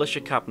punches the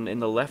militia captain in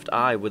the left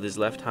eye with his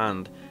left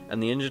hand,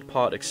 and the injured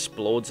part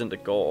explodes into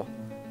gore.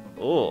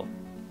 Oh.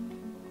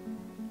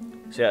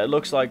 So yeah, it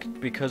looks like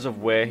because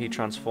of where he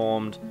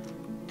transformed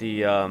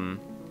the,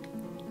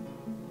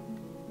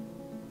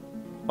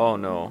 Oh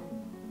no.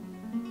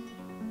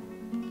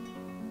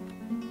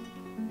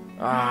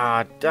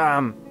 Ah,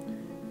 damn.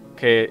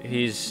 Okay,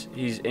 he's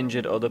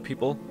injured other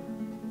people.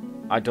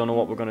 I don't know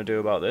what we're gonna do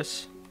about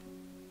this.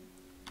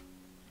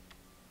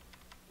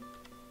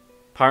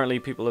 Apparently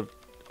people have...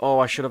 Oh,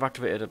 I should have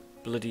activated a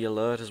bloody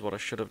alert is what I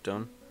should have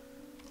done.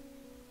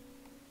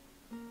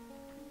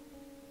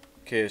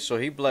 Okay, so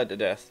he bled to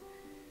death.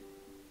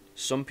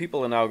 Some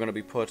people are now going to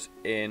be put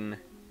in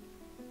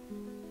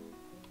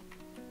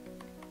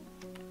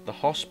the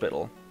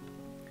hospital.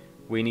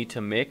 We need to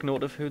make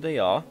note of who they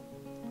are.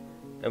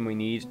 And we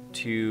need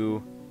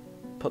to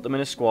put them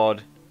in a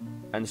squad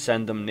and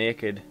send them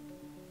naked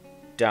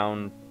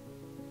down.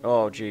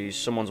 Oh, geez,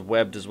 someone's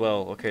webbed as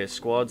well. Okay,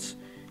 squads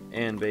A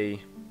and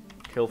B.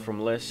 Kill from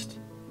list.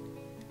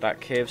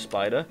 That cave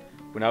spider.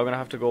 We're now going to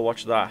have to go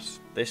watch that.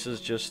 This is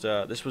just,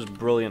 this was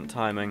brilliant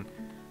timing.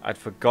 I'd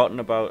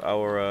forgotten about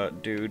our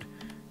dude.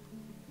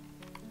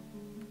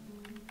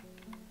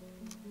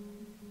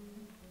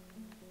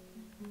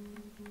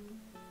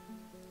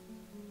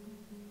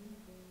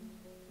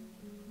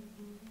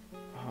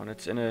 Oh, and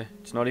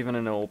it's not even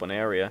in an open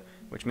area,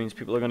 which means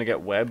people are going to get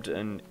webbed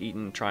and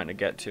eaten trying to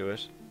get to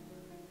it.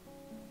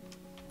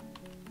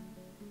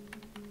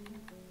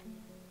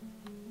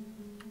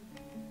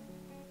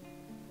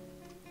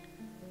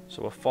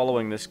 So we're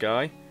following this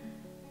guy,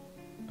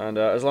 and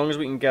as long as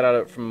we can get at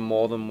it from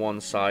more than one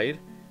side,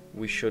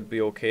 we should be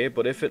okay.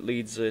 But if it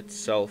leads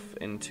itself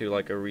into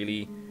like a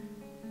really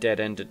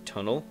dead-ended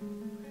tunnel,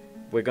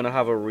 we're gonna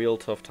have a real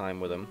tough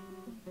time with him.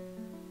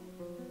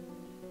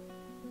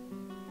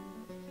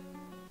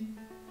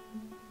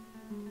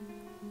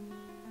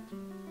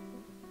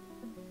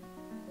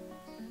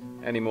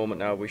 Any moment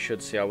now, we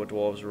should see our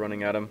dwarves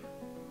running at him,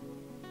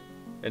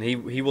 and he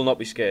will not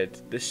be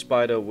scared. This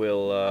spider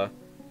will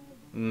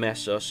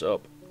mess us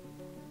up.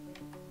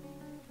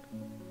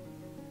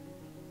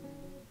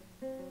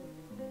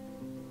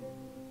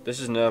 This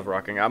is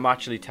nerve-wracking. I'm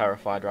actually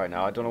terrified right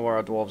now. I don't know where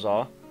our dwarves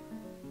are.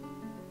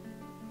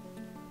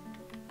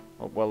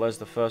 Oh, well, there's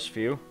the first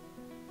few.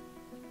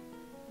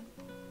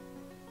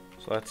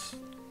 So let's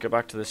go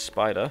back to this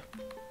spider.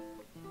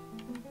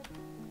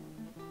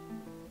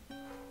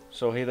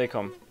 So here they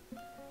come.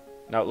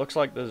 Now it looks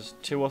like there's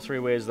 2 or 3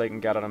 ways they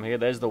can get at them here.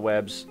 There's the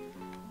webs.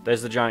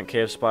 There's the giant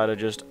cave spider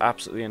just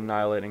absolutely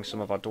annihilating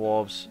some of our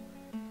dwarves.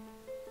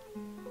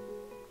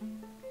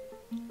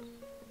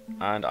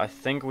 And I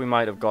think we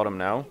might have got him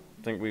now.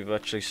 I think we've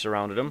actually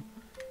surrounded him.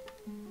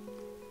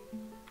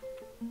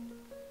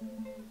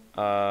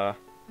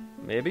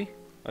 Maybe?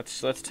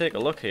 Let's take a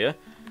look here.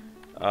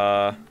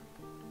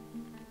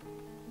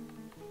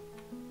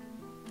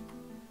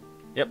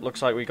 Yep,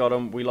 looks like we got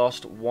him. We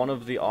lost 1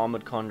 of the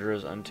armored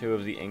conjurers and 2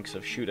 of the inks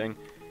of shooting.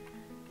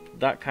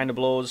 That kind of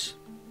blows.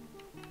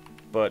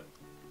 But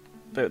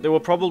there were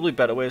probably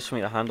better ways for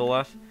me to handle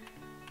that,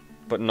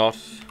 but not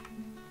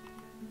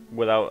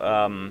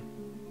without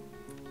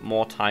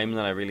more time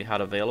than I really had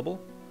available.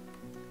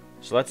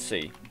 So let's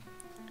see.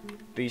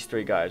 These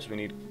 3 guys. We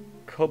need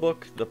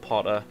Kubuk the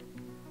potter,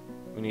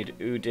 we need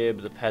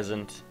Udib the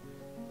peasant,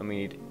 and we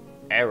need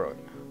Erot.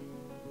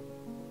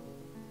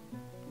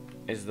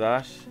 Is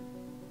that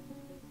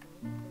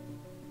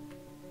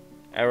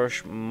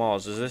Erosh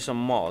Moz? Is this a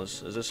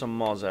Moz? Is this a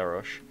Moz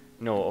Erosh?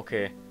 No,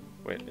 okay.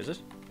 Wait, is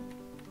it?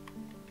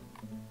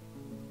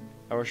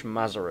 Erosh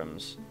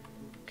Mazarims.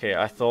 Okay,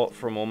 I thought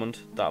for a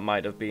moment that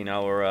might have been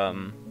our,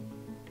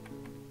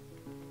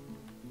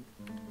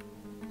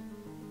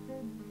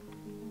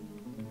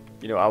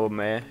 you know, our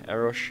Mare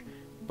Erosh,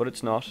 but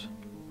it's not.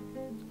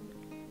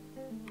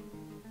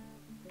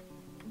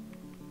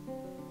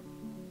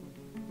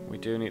 We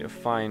do need to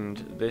find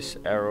this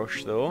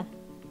Erosh, though,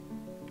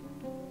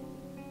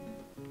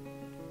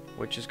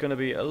 which is going to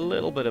be a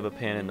little bit of a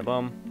pain in the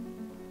bum.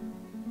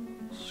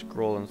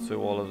 Scrolling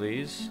through all of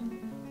these.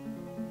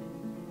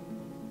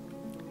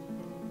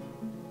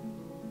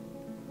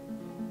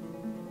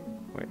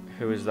 Wait,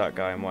 who is that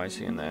guy and why is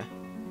he in there?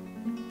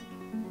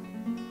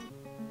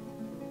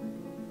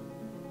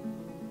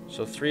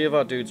 So 3 of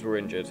our dudes were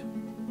injured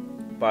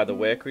by the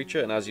were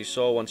creature, and as you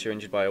saw, once you're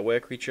injured by a were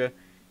creature,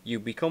 you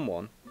become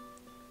one.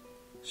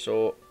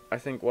 So I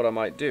think what I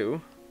might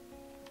do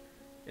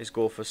is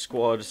go for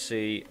squad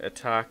C,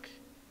 attack,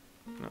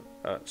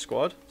 no,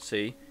 squad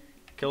C,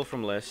 kill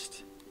from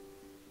list,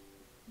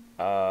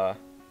 go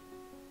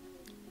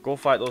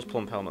fight those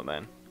plump helmet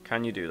men.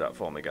 Can you do that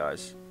for me,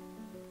 guys?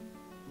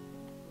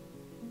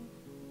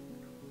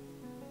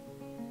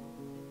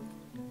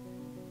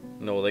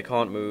 No, they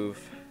can't move.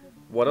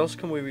 What else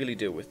can we really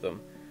do with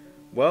them?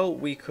 Well,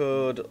 we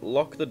could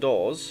lock the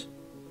doors.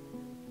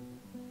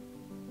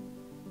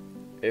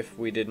 If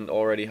we didn't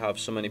already have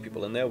so many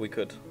people in there, we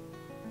could...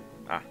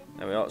 Ah,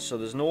 there we are. So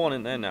there's no one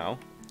in there now.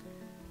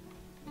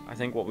 I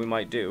think what we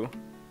might do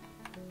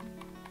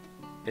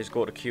is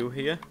go to Q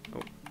here.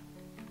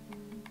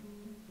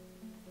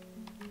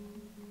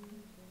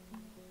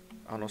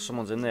 Oh no,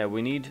 someone's in there.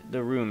 We need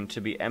the room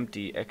to be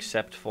empty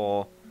except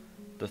for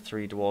the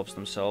 3 dwarves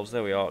themselves.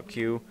 There we are,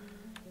 Q.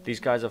 These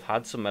guys have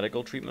had some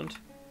medical treatment,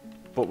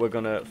 but we're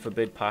gonna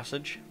forbid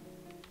passage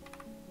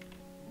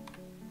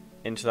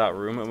into that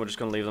room, and we're just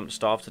gonna leave them to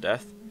starve to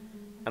death.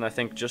 And I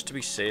think just to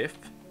be safe,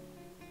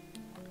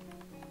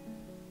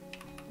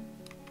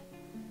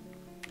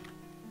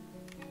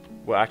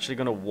 we're actually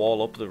gonna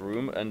wall up the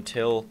room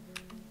until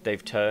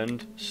they've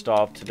turned,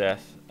 starved to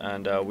death,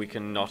 and we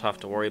can not have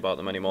to worry about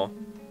them anymore.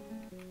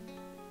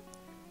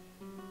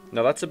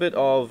 Now that's a bit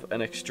of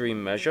an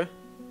extreme measure,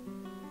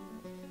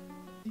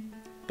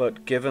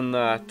 but given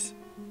that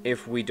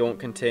if we don't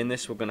contain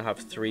this, we're going to have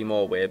 3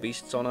 more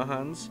werebeasts on our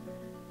hands,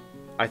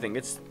 I think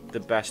it's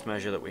the best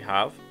measure that we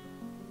have.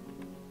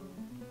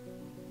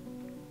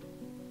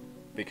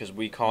 Because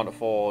we can't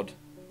afford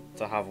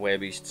to have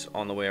werebeasts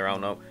on the way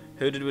around now.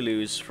 Who did we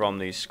lose from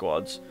these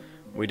squads?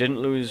 We didn't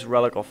lose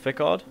Relic or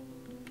Ficard.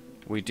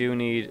 We do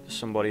need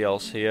somebody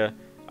else here.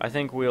 I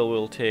think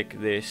we'll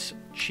take this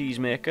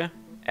cheesemaker.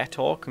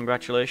 Etor,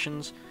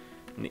 congratulations.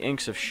 In the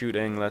inks of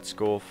shooting, let's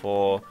go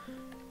for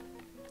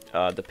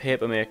the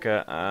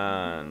papermaker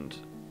and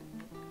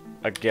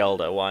a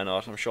Gelder. Why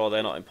not? I'm sure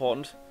they're not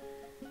important.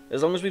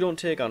 As long as we don't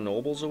take our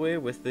nobles away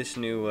with this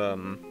new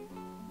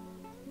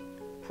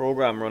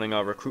program running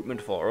our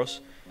recruitment for us,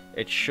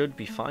 it should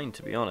be fine,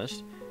 to be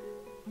honest.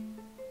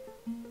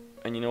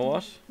 And you know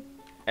what?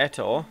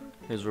 Etor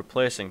is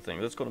replacing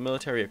things. Let's go to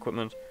military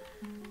equipment.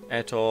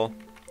 Etor,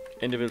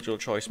 individual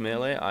choice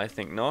melee, I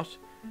think not.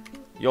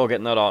 You're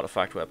getting that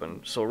artifact weapon.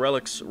 So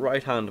Relic's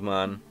right-hand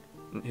man,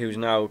 who's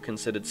now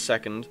considered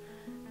second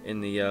in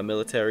the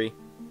military,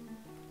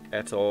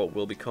 Etor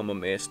will become a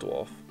mace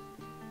dwarf.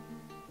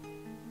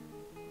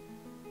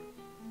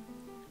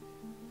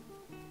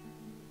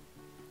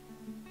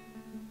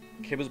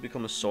 Kibber's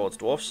become a swords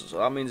dwarf, so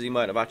that means he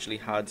might have actually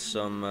had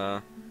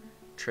some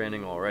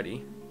training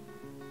already.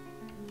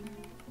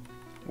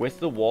 With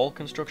the wall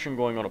construction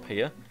going on up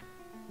here,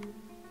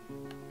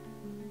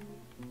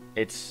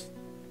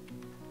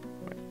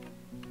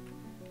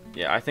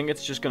 yeah, I think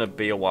it's just going to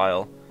be a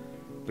while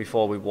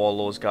before we wall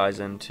those guys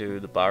into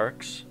the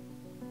barracks.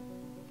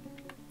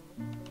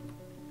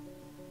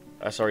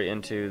 Sorry,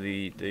 into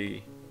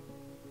the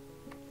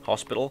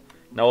hospital.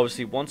 Now,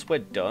 obviously, once we're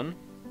done,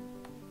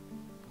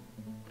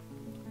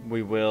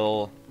 we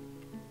will...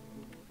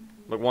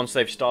 Like, once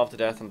they've starved to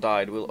death and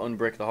died, we'll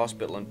unbrick the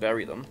hospital and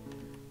bury them.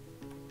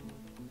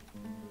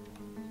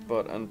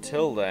 But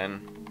until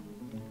then,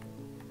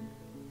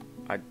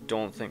 I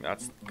don't think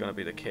that's going to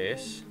be the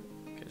case.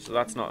 So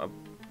that's not a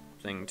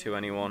thing to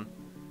anyone.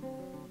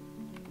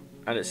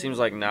 And it seems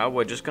like now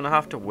we're just going to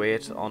have to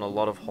wait on a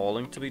lot of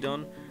hauling to be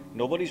done.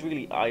 Nobody's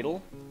really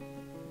idle.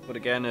 But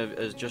again,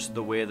 as just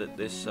the way that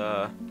this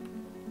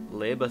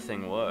labour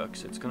thing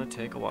works, it's going to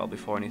take a while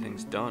before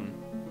anything's done.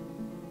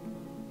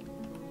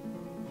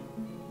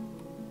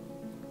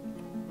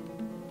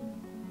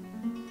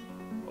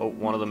 Oh,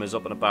 one of them is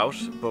up and about,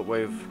 but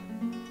we've...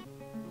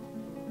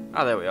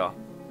 Ah, there we are.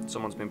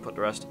 Someone's been put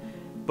to rest.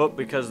 But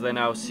because they're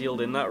now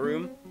sealed in that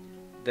room,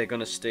 they're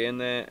going to stay in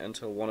there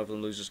until one of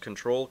them loses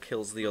control,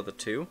 kills the other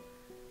 2,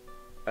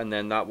 and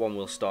then that one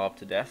will starve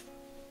to death.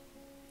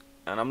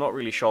 And I'm not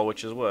really sure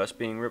which is worse,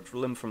 being ripped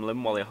limb from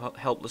limb while you're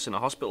helpless in a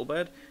hospital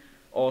bed,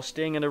 or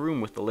staying in a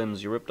room with the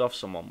limbs you ripped off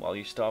someone while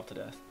you starve to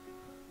death.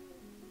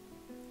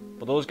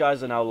 But those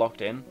guys are now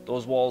locked in.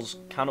 Those walls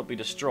cannot be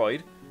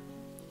destroyed.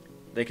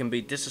 They can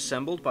be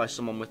disassembled by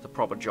someone with the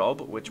proper job,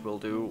 which we'll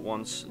do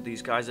once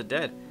these guys are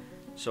dead.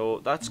 So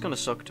that's going to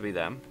suck to be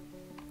them.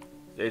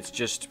 It's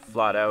just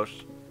flat out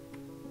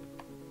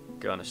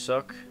gonna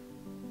suck.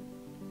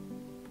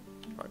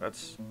 Right,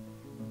 let's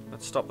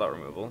stop that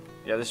removal.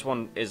 Yeah, this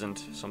one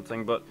isn't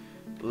something, but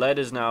lead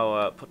is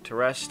now put to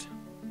rest.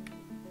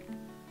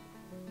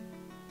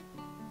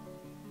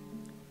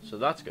 So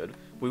that's good.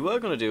 We were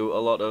going to do a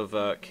lot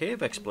of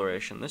cave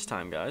exploration this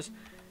time, guys,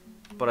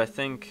 but I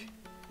think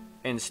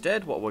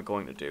instead what we're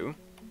going to do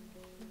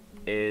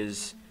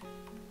is,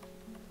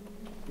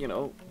 you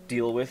know,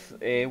 deal with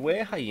a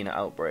were hyena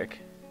outbreak.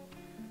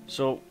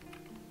 So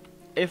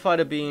if I'd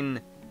have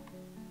been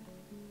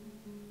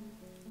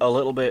a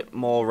little bit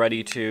more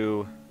ready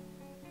to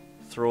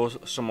throw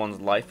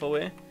someone's life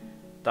away,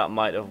 that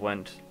might have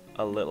went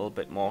a little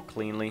bit more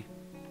cleanly.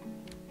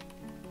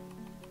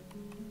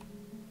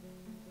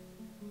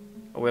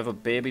 Oh, we have a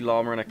baby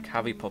llama and a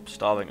cavi pup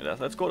starving to death.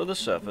 Let's go to the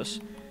surface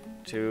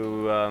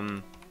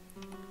to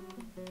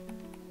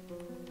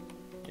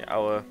yeah,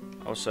 our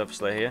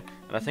surface layer here.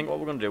 And I think what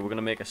we're going to do, we're going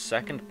to make a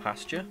second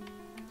pasture.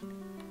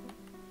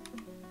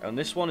 And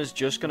this one is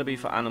just going to be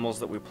for animals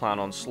that we plan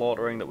on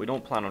slaughtering, that we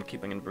don't plan on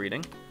keeping and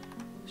breeding.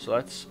 So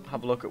let's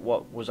have a look at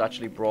what was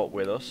actually brought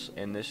with us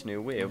in this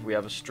new wave. We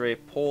have a stray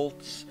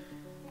poults,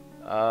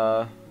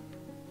 cavi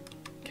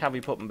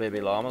pup and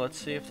baby llama. Let's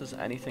see if there's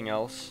anything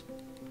else.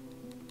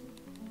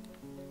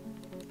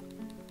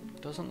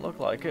 Doesn't look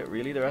like it,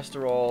 really. The rest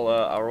are all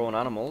our own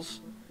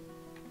animals.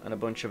 And a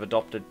bunch of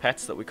adopted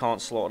pets that we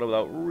can't slaughter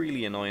without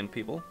really annoying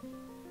people.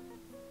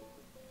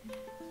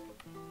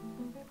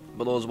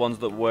 But those ones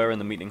that were in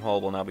the meeting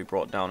hall will now be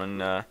brought down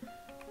and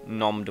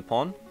nommed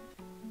upon.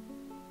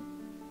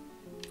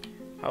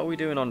 How are we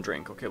doing on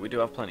drink? Okay, we do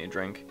have plenty of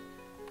drink.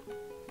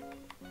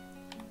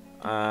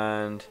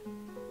 And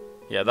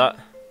yeah,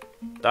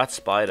 that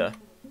spider,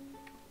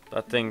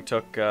 that thing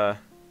took a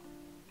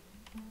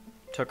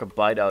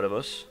bite out of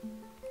us.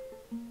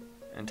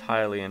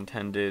 Entirely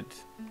intended.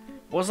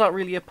 Was that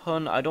really a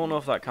pun? I don't know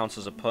if that counts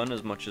as a pun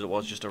as much as it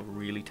was just a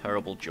really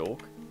terrible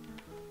joke.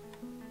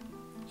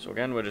 So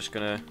again, we're just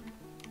gonna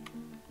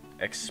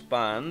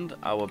expand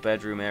our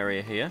bedroom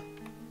area here.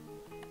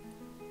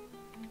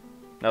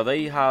 Now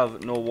they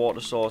have no water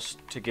source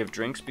to give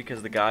drinks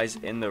because the guys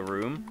in the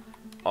room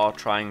are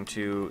trying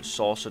to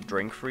source a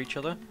drink for each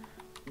other.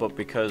 But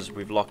because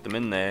we've locked them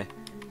in there,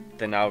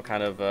 they're now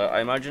kind of,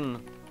 I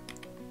imagine,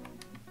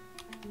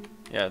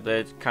 yeah,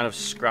 they're kind of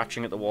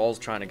scratching at the walls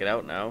trying to get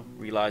out now,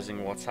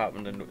 realizing what's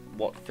happened and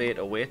what fate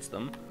awaits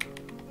them.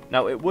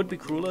 Now it would be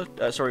crueler,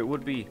 it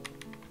would be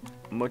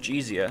much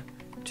easier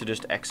to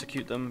just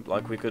execute them.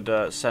 Like we could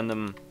send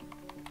them,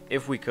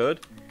 if we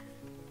could.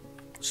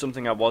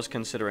 Something I was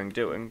considering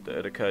doing that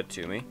had occurred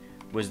to me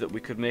was that we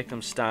could make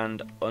them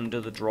stand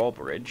under the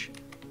drawbridge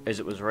as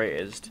it was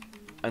raised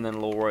and then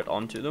lower it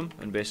onto them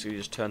and basically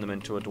just turn them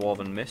into a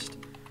dwarven mist.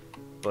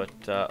 But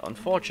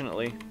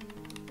unfortunately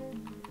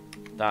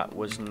that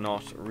was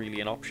not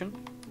really an option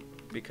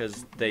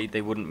because they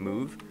wouldn't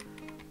move.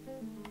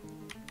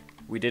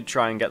 We did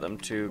try and get them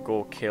to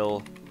go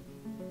kill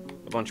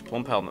a bunch of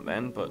plump helmet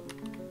men, but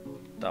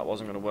that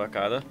wasn't going to work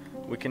either.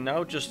 We can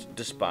now just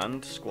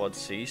disband Squad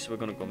C, so we're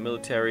going to go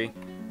military,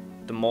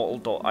 the mortal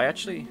door.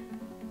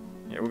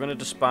 Yeah, we're going to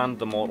disband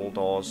the mortal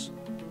doors.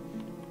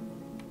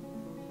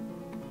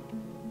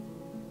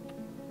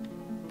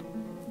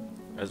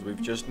 As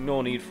we've just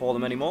no need for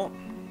them anymore.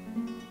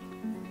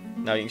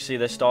 Now you can see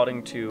they're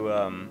starting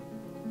to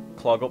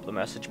clog up the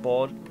message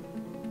board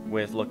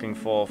with looking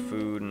for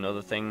food and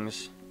other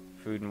things,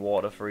 food and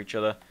water for each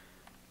other.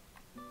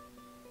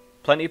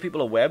 Plenty of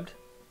people are webbed,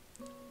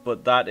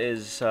 but that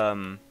is, there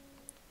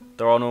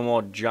are no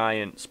more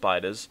giant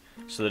spiders,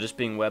 so they're just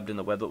being webbed in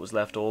the web that was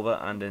left over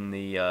and in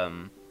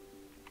the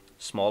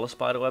smaller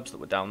spider webs that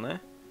were down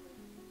there.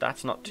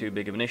 That's not too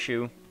big of an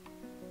issue.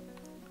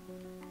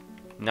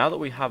 Now that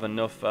we have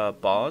enough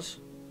bars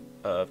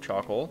of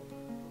charcoal,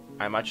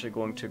 I'm actually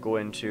going to go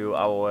into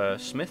our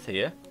smith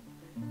here.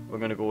 We're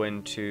going to go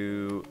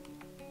into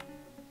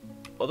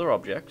other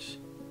objects.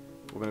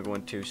 We're going to go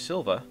into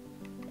silver,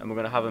 and we're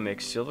going to have him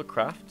make silver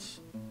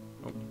crafts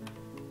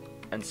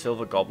and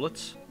silver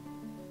goblets.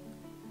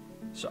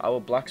 So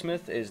our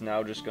blacksmith is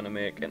now just going to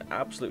make an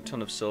absolute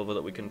ton of silver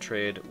that we can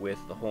trade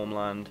with the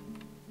homeland.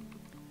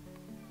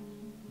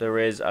 There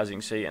is, as you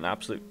can see, an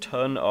absolute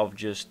ton of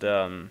just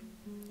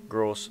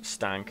gross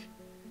stank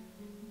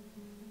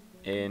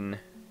in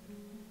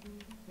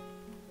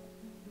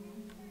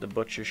the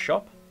butcher's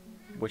shop,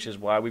 which is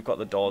why we've got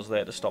the doors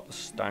there to stop the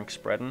stank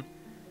spreading.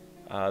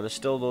 There's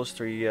still those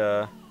three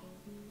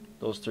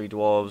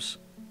dwarves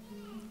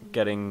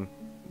getting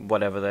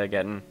whatever they're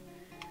getting.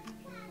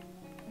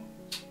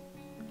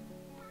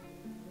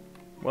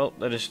 Well,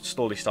 they're just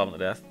slowly starving to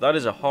death. That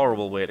is a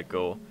horrible way to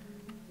go.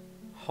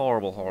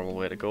 Horrible, horrible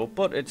way to go.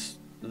 But it's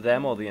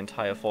them or the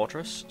entire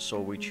fortress, so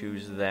we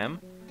choose them.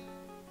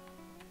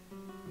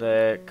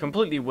 Their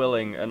completely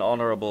willing and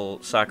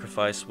honourable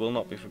sacrifice will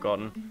not be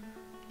forgotten.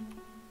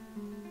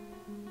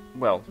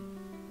 Well,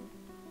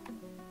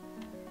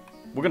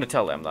 we're going to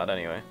tell them that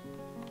anyway.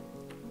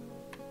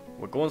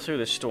 We're going through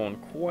this stone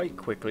quite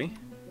quickly.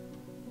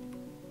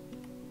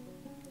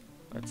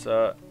 Let's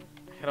head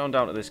on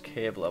down to this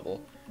cave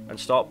level and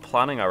start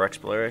planning our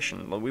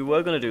exploration. Well, we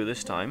were going to do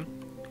this time,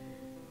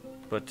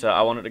 but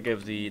I wanted to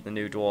give the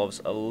new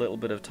dwarves a little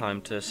bit of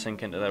time to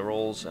sink into their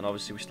roles, and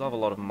obviously we still have a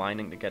lot of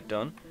mining to get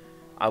done.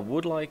 I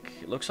would like,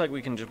 it looks like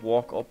we can just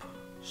walk up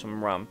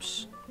some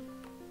ramps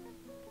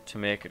to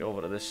make it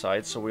over to this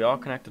side, so we are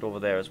connected over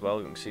there as well.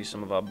 You can see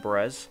some of our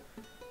brez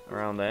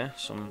around there,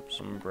 some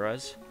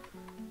brez.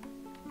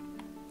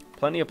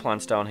 Plenty of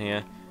plants down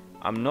here.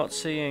 I'm not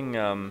seeing,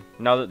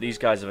 now that these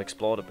guys have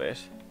explored a bit,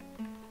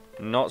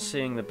 not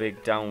seeing the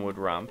big downward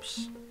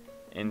ramps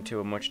into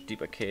a much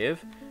deeper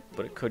cave.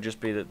 but it could just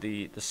be that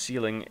the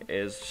ceiling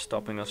is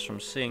stopping us from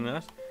seeing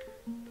that.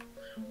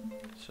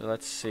 So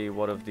let's see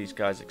what have these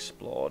guys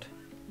explored.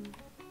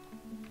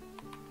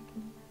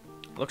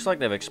 Looks like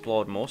they've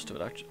explored most of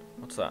it, actually.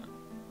 What's that?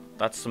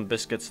 That's some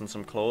biscuits and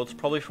some clothes,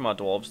 probably from our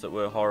dwarves that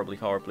were horribly,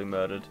 horribly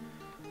murdered.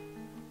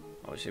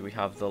 Obviously we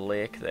have the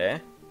lake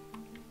there.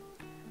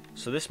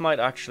 So this might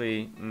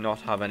actually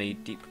not have any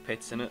deep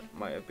pits in it.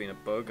 Might have been a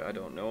bug, I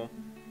don't know.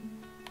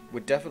 We're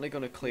definitely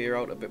going to clear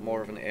out a bit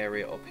more of an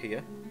area up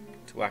here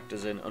to act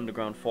as an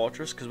underground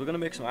fortress, because we're going to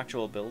make some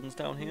actual buildings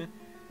down here.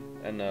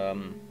 And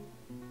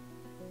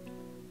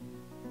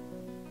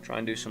try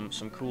and do some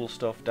cool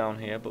stuff down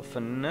here. But for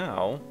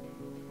now,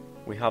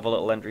 we have a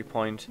little entry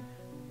point.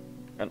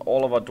 And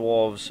all of our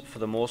dwarves, for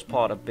the most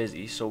part, are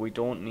busy, so we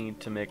don't need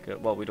to make a...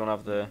 Well, we don't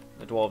have the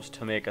dwarves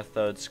to make a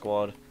third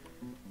squad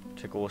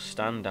to go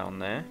stand down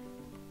there.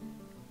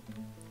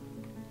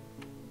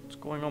 What's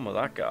going on with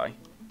that guy?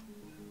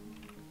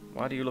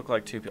 Why do you look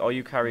like two people? Are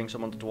you carrying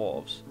someone's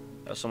dwarves?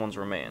 Someone's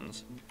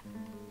remains?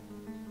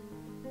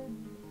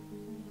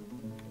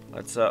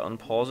 Let's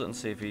unpause it and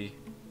see if he...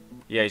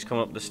 Yeah, he's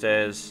coming up the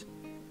stairs.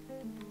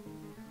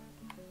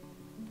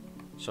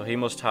 So he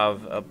must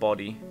have a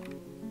body.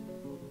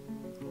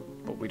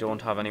 But we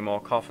don't have any more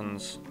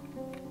coffins.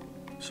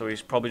 So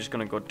he's probably just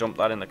going to go dump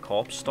that in the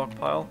corpse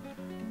stockpile,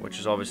 which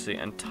is obviously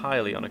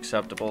entirely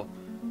unacceptable.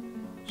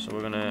 So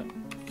we're going to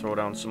throw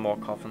down some more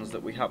coffins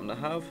that we happen to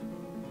have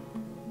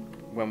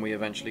when we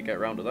eventually get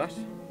around to that.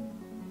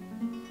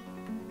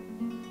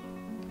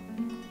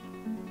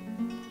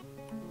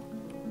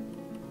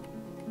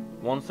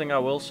 One thing I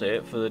will say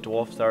for the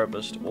Dwarf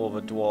Therapist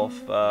over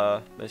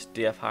Dwarf, this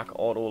DF Hack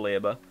Auto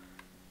Labour,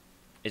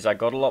 is I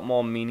got a lot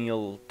more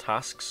menial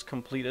tasks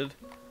completed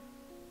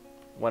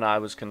when I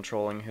was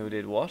controlling who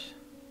did what.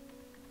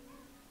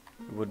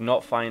 We would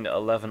not find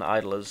 11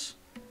 idlers,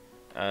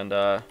 and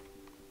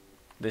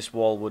this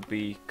wall would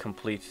be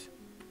complete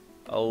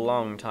a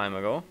long time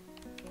ago.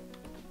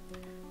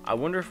 I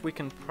wonder if we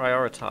can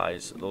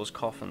prioritize those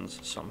coffins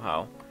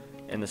somehow,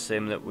 in the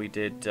same that we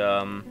did.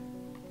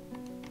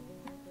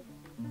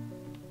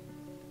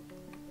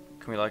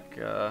 Can we like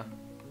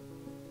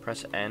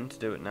press N to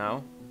do it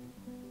now?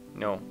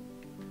 No.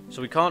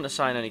 So we can't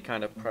assign any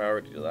kind of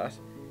priority to that,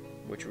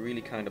 which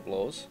really kind of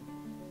blows.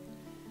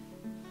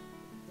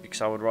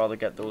 Because I would rather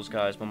get those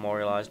guys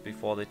memorialized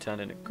before they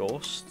turn into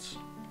ghosts.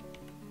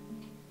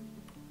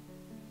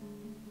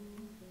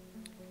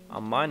 Our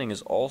mining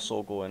is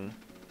also going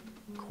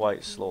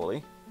quite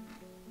slowly.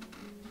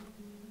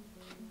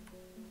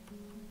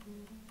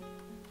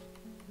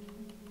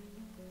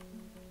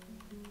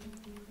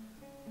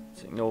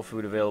 No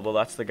food available.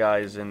 That's the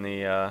guys in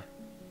the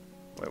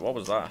wait, what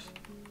was that?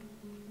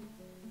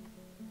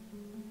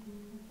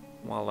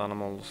 Wild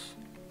animals.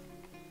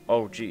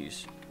 Oh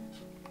jeez.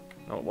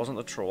 No, it wasn't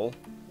the troll.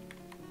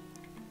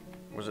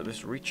 Was it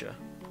this Reacher?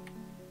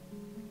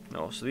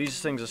 No, so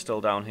these things are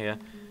still down here.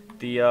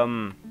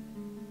 The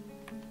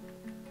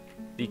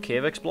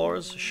cave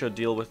explorers should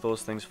deal with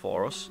those things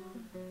for us.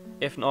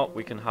 If not,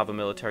 we can have a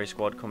military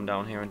squad come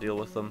down here and deal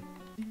with them.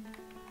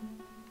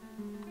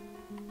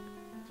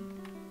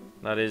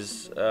 That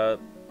is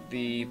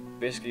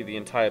basically the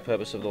entire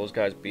purpose of those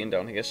guys being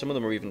down here. Some of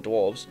them are even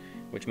dwarves,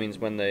 which means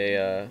when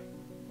they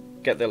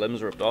get their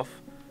limbs ripped off,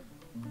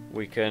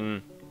 we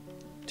can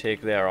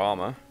take their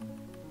armor.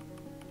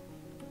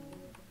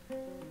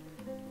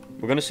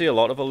 We're going to see a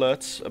lot of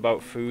alerts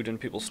about food and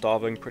people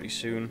starving pretty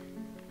soon.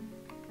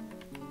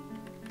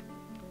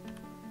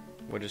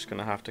 We're just going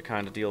to have to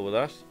kind of deal with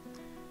that.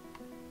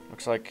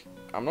 Looks like...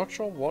 I'm not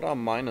sure what our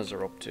miners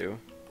are up to.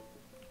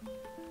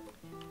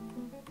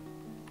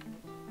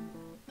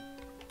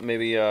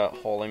 Maybe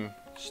hauling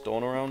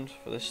stone around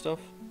for this stuff?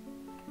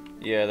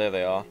 Yeah, there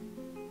they are.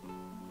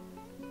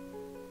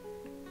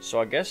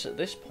 So I guess at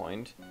this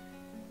point,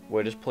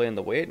 we're just playing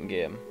the waiting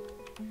game,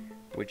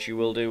 which you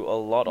will do a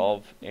lot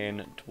of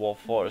in Dwarf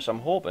Fortress. I'm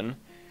hoping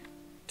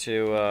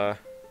to...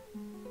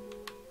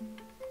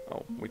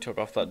 Oh, we took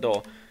off that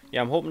door. Yeah,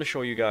 I'm hoping to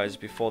show you guys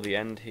before the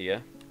end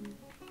here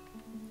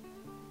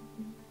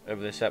of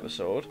this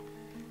episode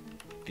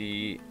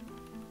the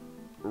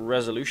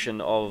resolution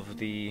of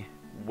the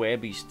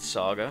Werebeast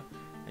saga.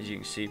 As you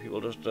can see,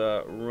 people just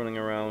running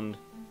around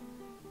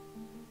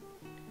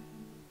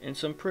in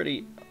some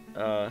pretty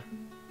oh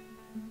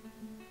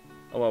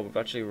well, we've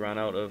actually ran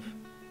out of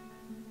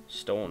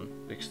stone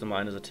because the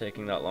miners are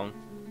taking that long.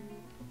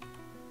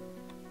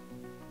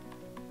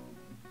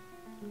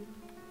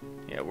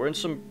 Yeah,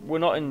 we're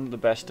not in the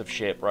best of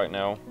shape right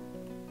now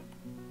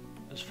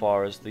as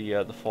far as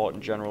the fort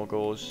in general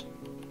goes,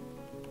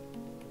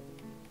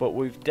 but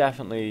we've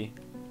definitely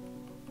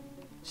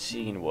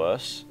seen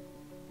worse.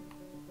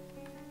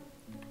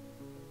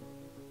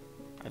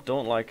 I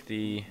don't like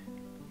the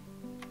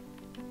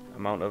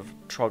amount of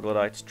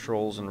troglodytes,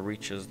 trolls and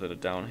reaches that are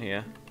down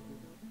here,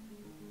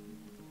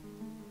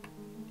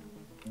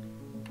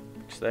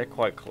 because they're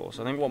quite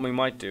close. I think what we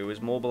might do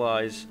is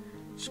mobilize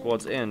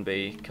squads A and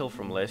B, kill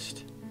from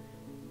list,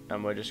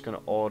 and we're just going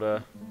to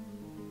order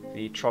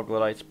the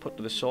troglodytes put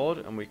to the sword,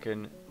 and we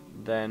can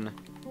then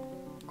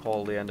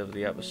call the end of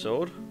the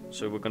episode.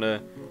 So we're going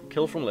to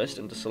kill from list,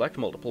 and to select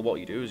multiple, what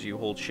you do is you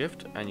hold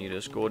shift and you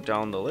just go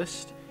down the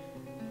list,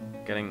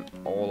 getting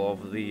all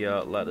of the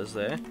letters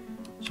there.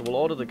 So we'll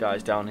order the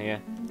guys down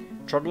here.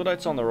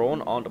 Troglodytes on their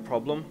own aren't a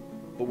problem,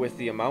 but with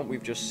the amount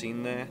we've just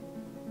seen there,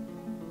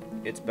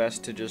 it's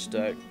best to just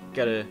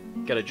get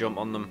a jump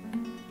on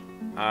them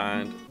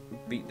and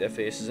beat their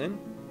faces in.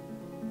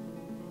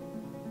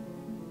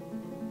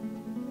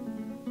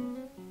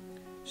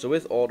 So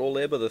with auto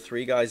labor, the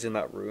 3 guys in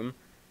that room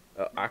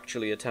are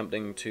actually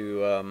attempting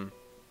to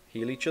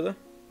heal each other.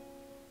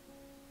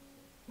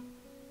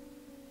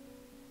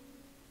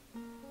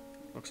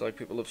 Looks like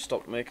people have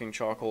stopped making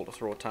charcoal to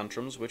throw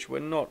tantrums, which we're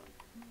not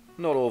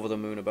over the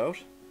moon about.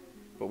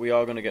 But we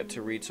are going to get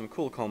to read some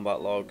cool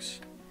combat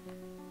logs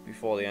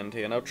before the end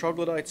here. Now,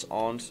 troglodytes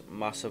aren't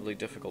massively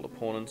difficult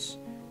opponents.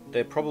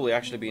 They're probably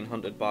actually being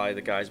hunted by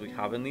the guys we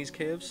have in these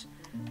caves.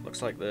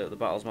 Looks like the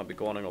battles might be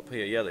going on up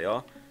here. Yeah, they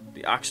are.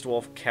 The Axe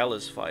Dwarf Kell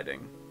is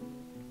fighting.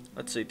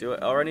 Let's see,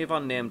 are any of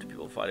our named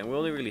people fighting? We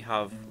only really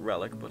have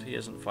Relic, but he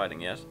isn't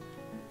fighting yet.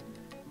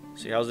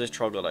 See, how's this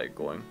troglodyte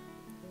going?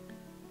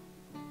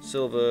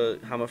 Silver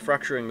Hammer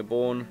fracturing the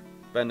bone,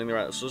 bending the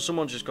right. So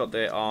someone's just got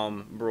their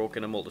arm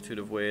broken in a multitude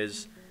of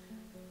ways.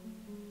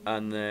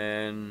 And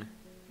then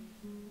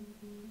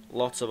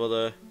lots of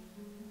other...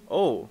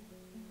 Oh!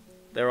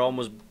 Their arm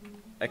was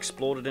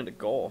exploded into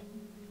gore.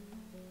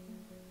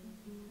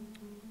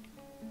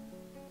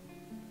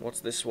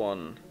 What's this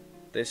one?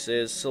 This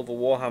is Silver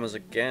Warhammers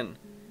again.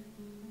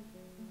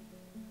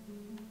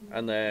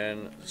 And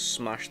then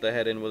smash their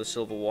head in with a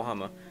Silver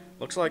Warhammer.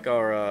 Looks like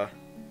our...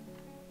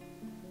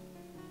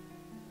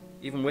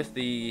 even with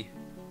the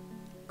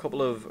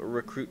couple of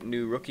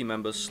new rookie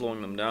members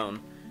slowing them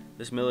down,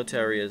 this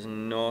military is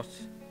not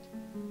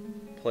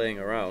playing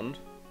around.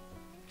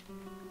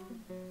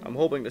 I'm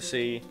hoping to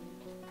see,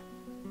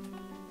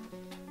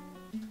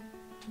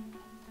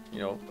 you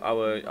know,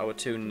 our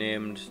 2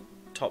 named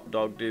top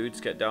dog dudes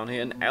get down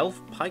here. An elf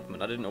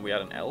pikeman. I didn't know we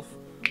had an elf.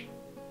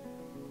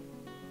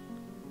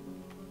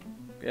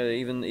 Yeah,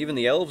 even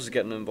the elves are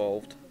getting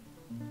involved.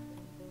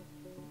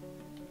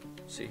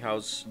 See,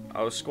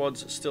 our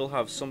squads still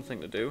have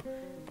something to do.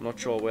 I'm not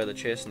sure where they're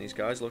chasing these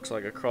guys. Looks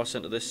like across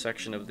into this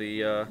section of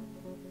the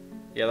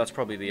yeah, that's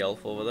probably the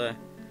elf over there.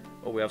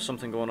 Oh, we have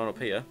something going on up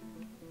here.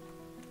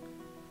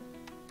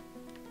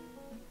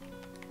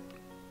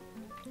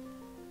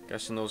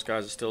 Guessing those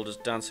guys are still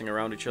just dancing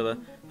around each other.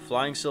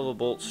 Flying Silver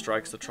Bolt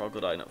strikes the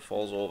troglodyte and it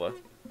falls over.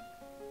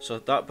 So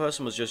that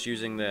person was just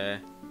using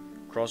their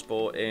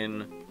crossbow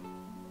in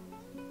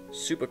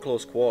super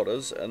close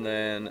quarters, and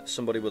then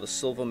somebody with a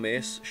silver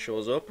mace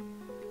shows up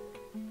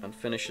and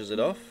finishes it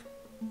off.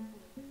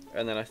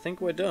 And then I think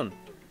we're done.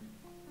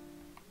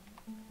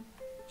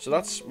 So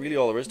that's really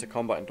all there is to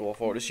combat in Dwarf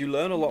Fortress. You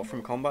learn a lot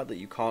from combat that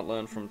you can't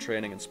learn from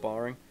training and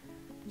sparring.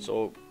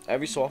 So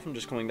every so often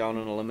just coming down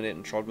and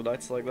eliminating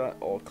troglodytes like that,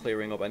 or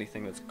clearing up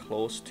anything that's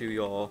close to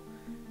your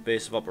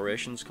base of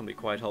operations, can be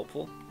quite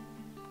helpful.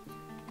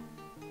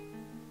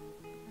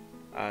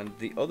 And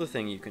the other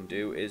thing you can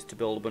do is to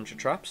build a bunch of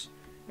traps.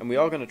 And we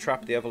are going to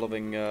trap the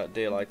ever-loving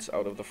daylights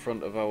out of the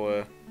front of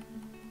our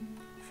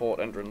fort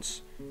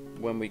entrance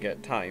when we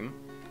get time.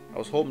 I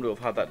was hoping to have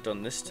had that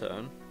done this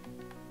turn.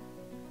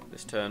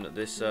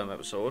 This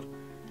episode.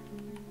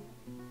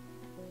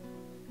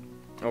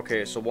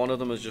 Okay, so one of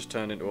them has just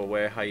turned into a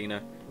were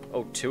hyena.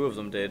 Oh, 2 of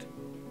them did.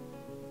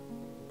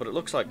 But it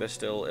looks like they're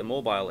still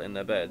immobile in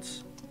their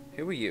beds.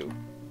 Who are you?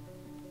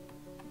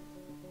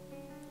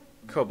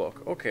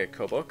 Kubuk. Okay,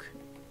 Kubuk.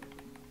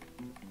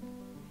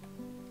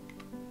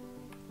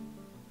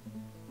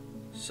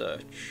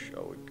 Search.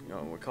 Oh,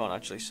 we can't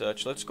actually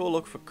search. Let's go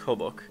look for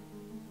Kubuk.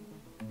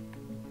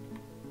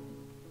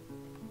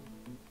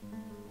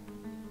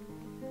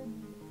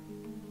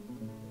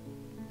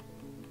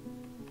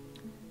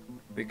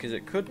 Because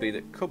it could be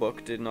that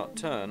Kubuk did not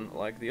turn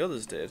like the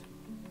others did.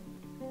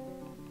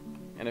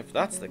 And if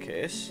that's the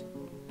case,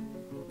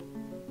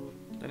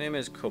 the name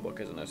is Kubuk,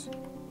 isn't it?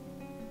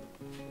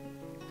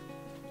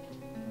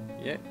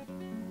 Yeah.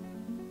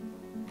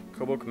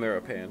 Kubuk mirror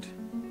paint.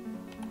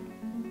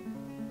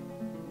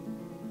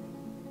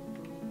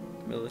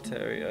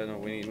 Military. I know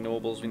we need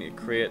nobles. We need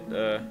to create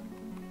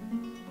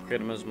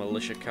him as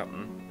militia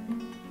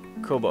captain.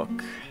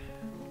 Kubuk.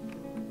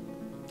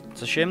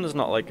 It's a shame there's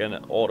not like an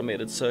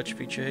automated search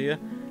feature here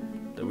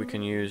that we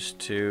can use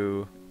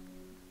to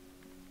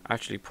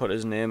actually put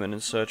his name in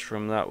and search for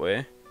him that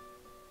way.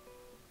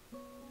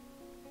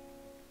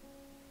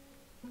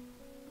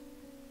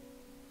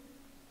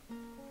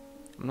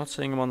 I'm not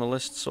seeing him on the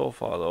list so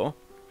far though.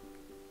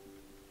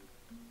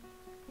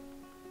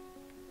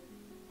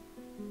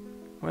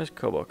 Where's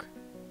Kubuk?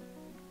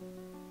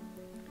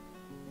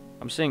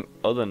 I'm seeing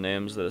other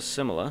names that are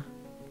similar.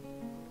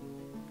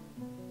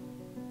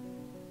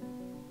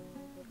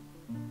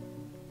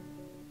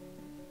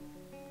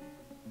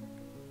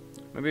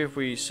 Maybe if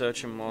we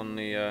search him on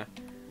the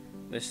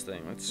this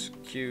thing, let's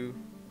Q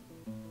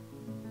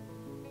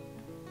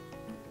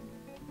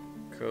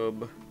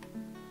Cub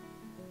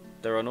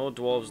there are no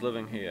dwarves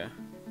living here.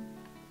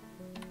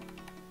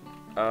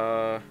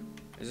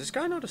 Is this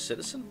guy not a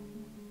citizen?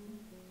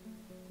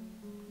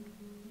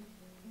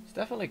 It's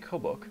definitely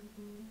Kubuk.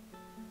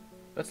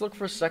 Let's look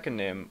for a second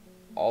name.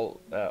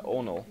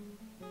 Onal.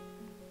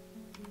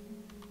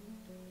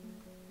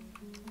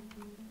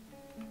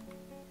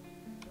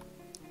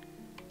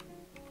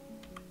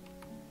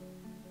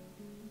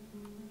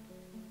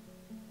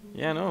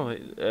 Yeah, no,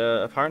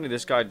 apparently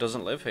this guy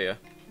doesn't live here.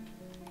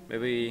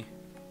 Maybe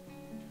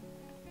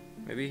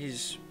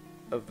he's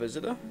a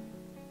visitor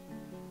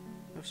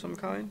of some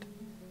kind?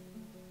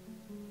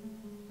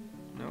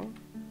 No?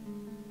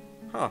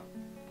 Huh.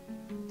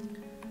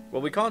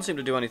 Well, we can't seem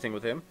to do anything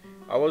with him.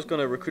 I was going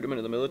to recruit him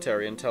into the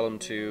military and tell him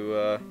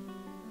to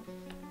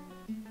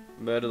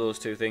murder those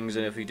two things,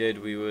 and if he did,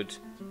 we would,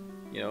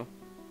 you know...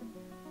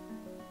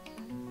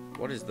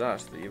 What is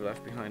that you've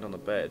left behind on the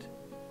bed?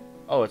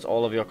 Oh, it's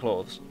all of your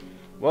clothes.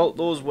 Well,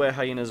 those were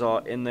hyenas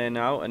are in there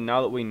now, and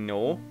now that we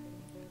know,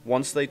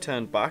 once they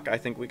turn back, I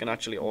think we can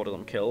actually order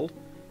them killed.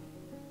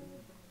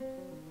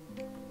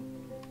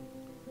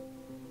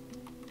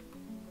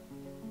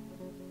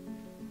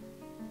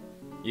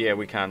 Yeah,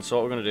 we can. So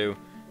what we're going to do,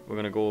 we're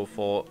going to go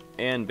for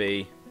A and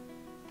B.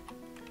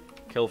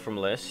 Kill from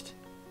list.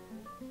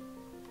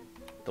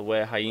 The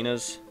were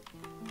hyenas.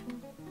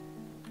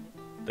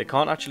 They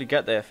can't actually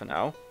get there for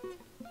now.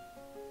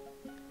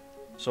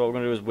 So what we're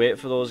going to do is wait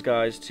for those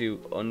guys to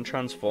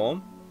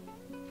untransform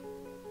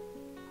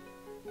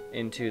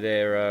into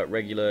their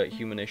regular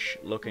humanish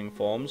looking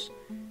forms.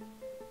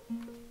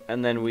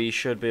 And then we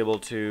should be able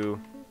to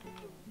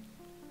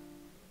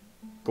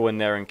go in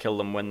there and kill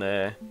them when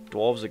they're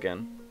dwarves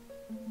again.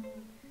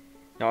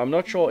 Now I'm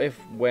not sure if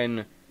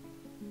one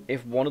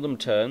of them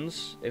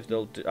turns, if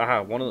they'll do,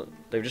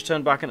 they've just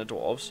turned back into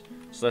dwarves.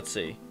 So let's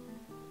see.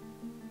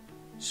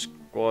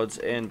 Squads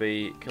A and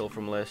B, kill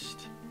from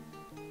list.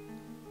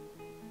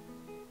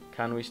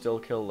 Can we still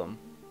kill them?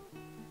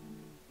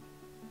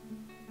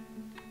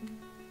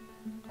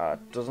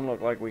 Doesn't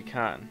look like we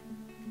can.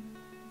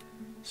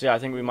 So yeah, I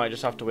think we might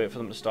just have to wait for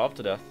them to starve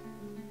to death.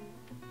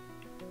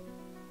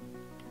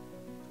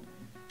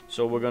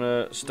 So we're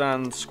gonna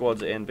stand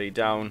squads A and B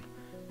down.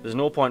 There's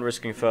no point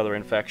risking further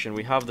infection.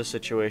 We have the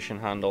situation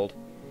handled.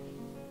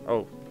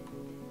 Oh.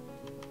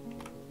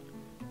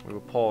 We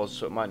were paused,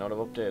 so it might not have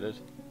updated.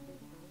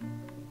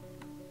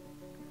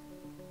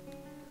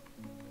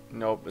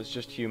 Nope, it's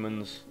just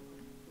humans.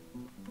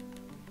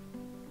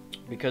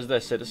 Because they're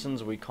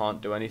citizens, we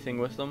can't do anything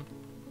with them.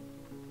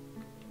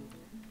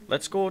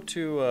 Let's go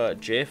to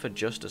J for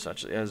justice,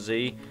 actually.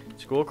 Z.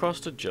 Let's go across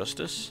to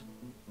justice.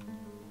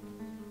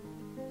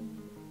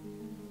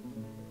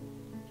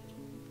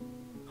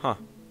 Huh.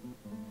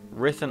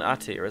 Rith and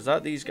Atir, is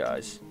that these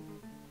guys?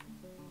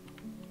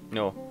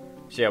 No.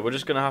 So yeah, we're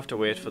just gonna have to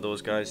wait for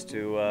those guys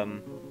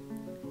to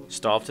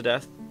starve to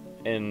death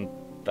in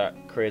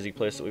that crazy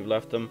place that we've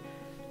left them.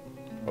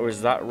 Or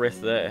is that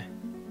Rith there?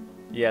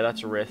 Yeah,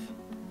 that's Rith.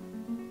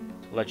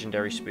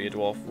 Legendary spear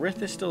dwarf.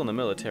 Rith is still in the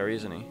military,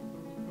 isn't he?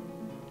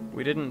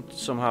 We didn't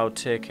somehow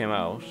take him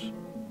out.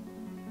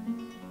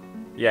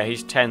 Yeah,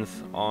 he's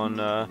 10th on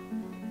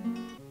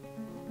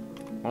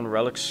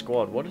Relic's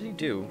squad. What did he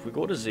do? If we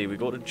go to Z, we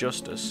go to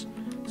Justice.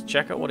 Let's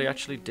check out what he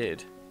actually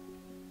did.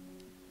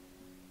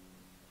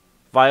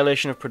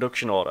 Violation of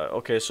production order.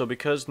 Okay, so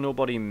because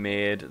nobody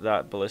made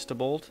that ballista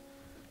bolt,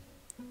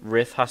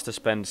 Rith has to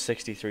spend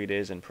 63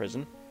 days in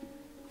prison.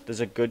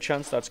 There's a good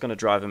chance that's going to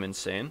drive him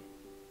insane.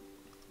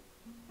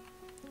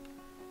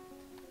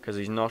 Because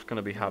he's not going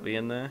to be happy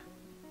in there.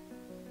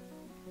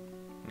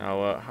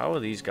 Now, how are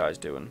these guys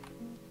doing?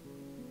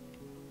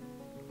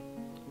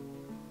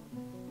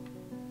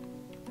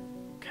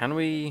 Can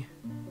we...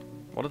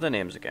 What are their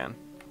names again?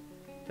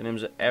 Their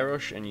names are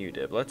Erush and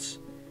Udib. Let's...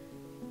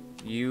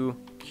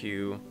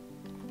 UQ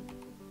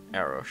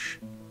Erush.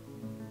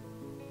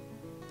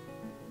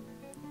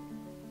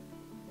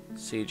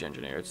 Siege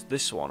engineer. It's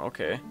this one,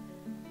 okay.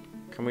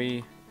 Can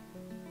we...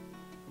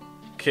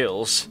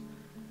 Kills.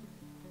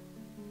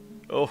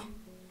 Oh.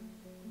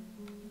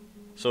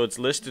 So it's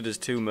listed as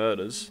 2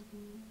 murders.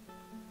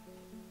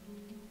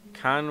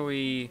 Can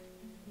we...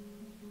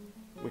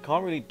 We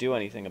can't really do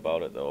anything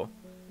about it, though.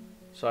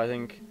 So I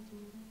think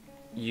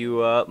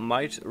you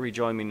might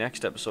rejoin me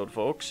next episode,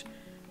 folks,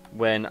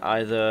 when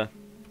either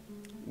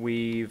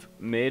we've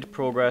made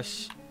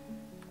progress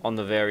on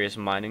the various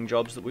mining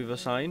jobs that we've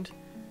assigned.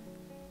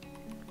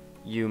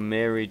 You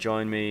may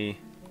rejoin me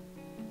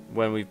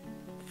when we've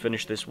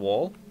finished this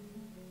wall.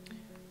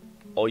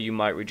 Or you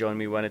might rejoin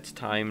me when it's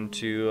time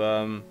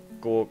to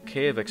go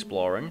cave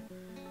exploring.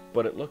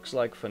 But it looks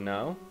like for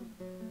now,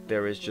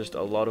 there is just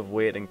a lot of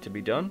waiting to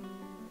be done.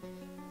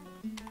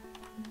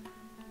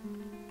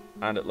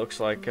 And it looks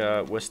like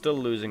we're still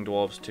losing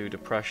dwarves to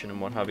depression and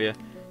what have you.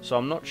 So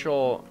I'm not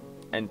sure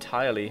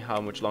entirely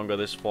how much longer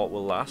this fort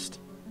will last.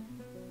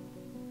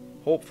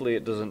 Hopefully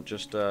it doesn't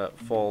just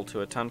fall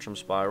to a tantrum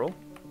spiral.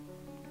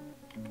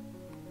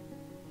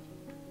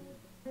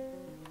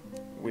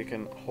 We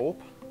can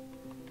hope.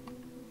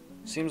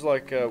 Seems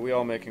like we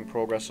are making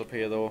progress up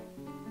here though.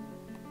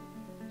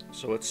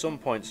 So at some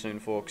point soon,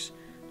 folks,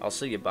 I'll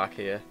see you back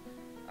here.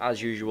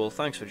 As usual,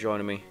 thanks for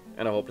joining me,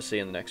 and I hope to see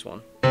you in the next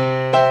one.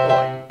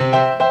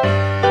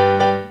 Bye.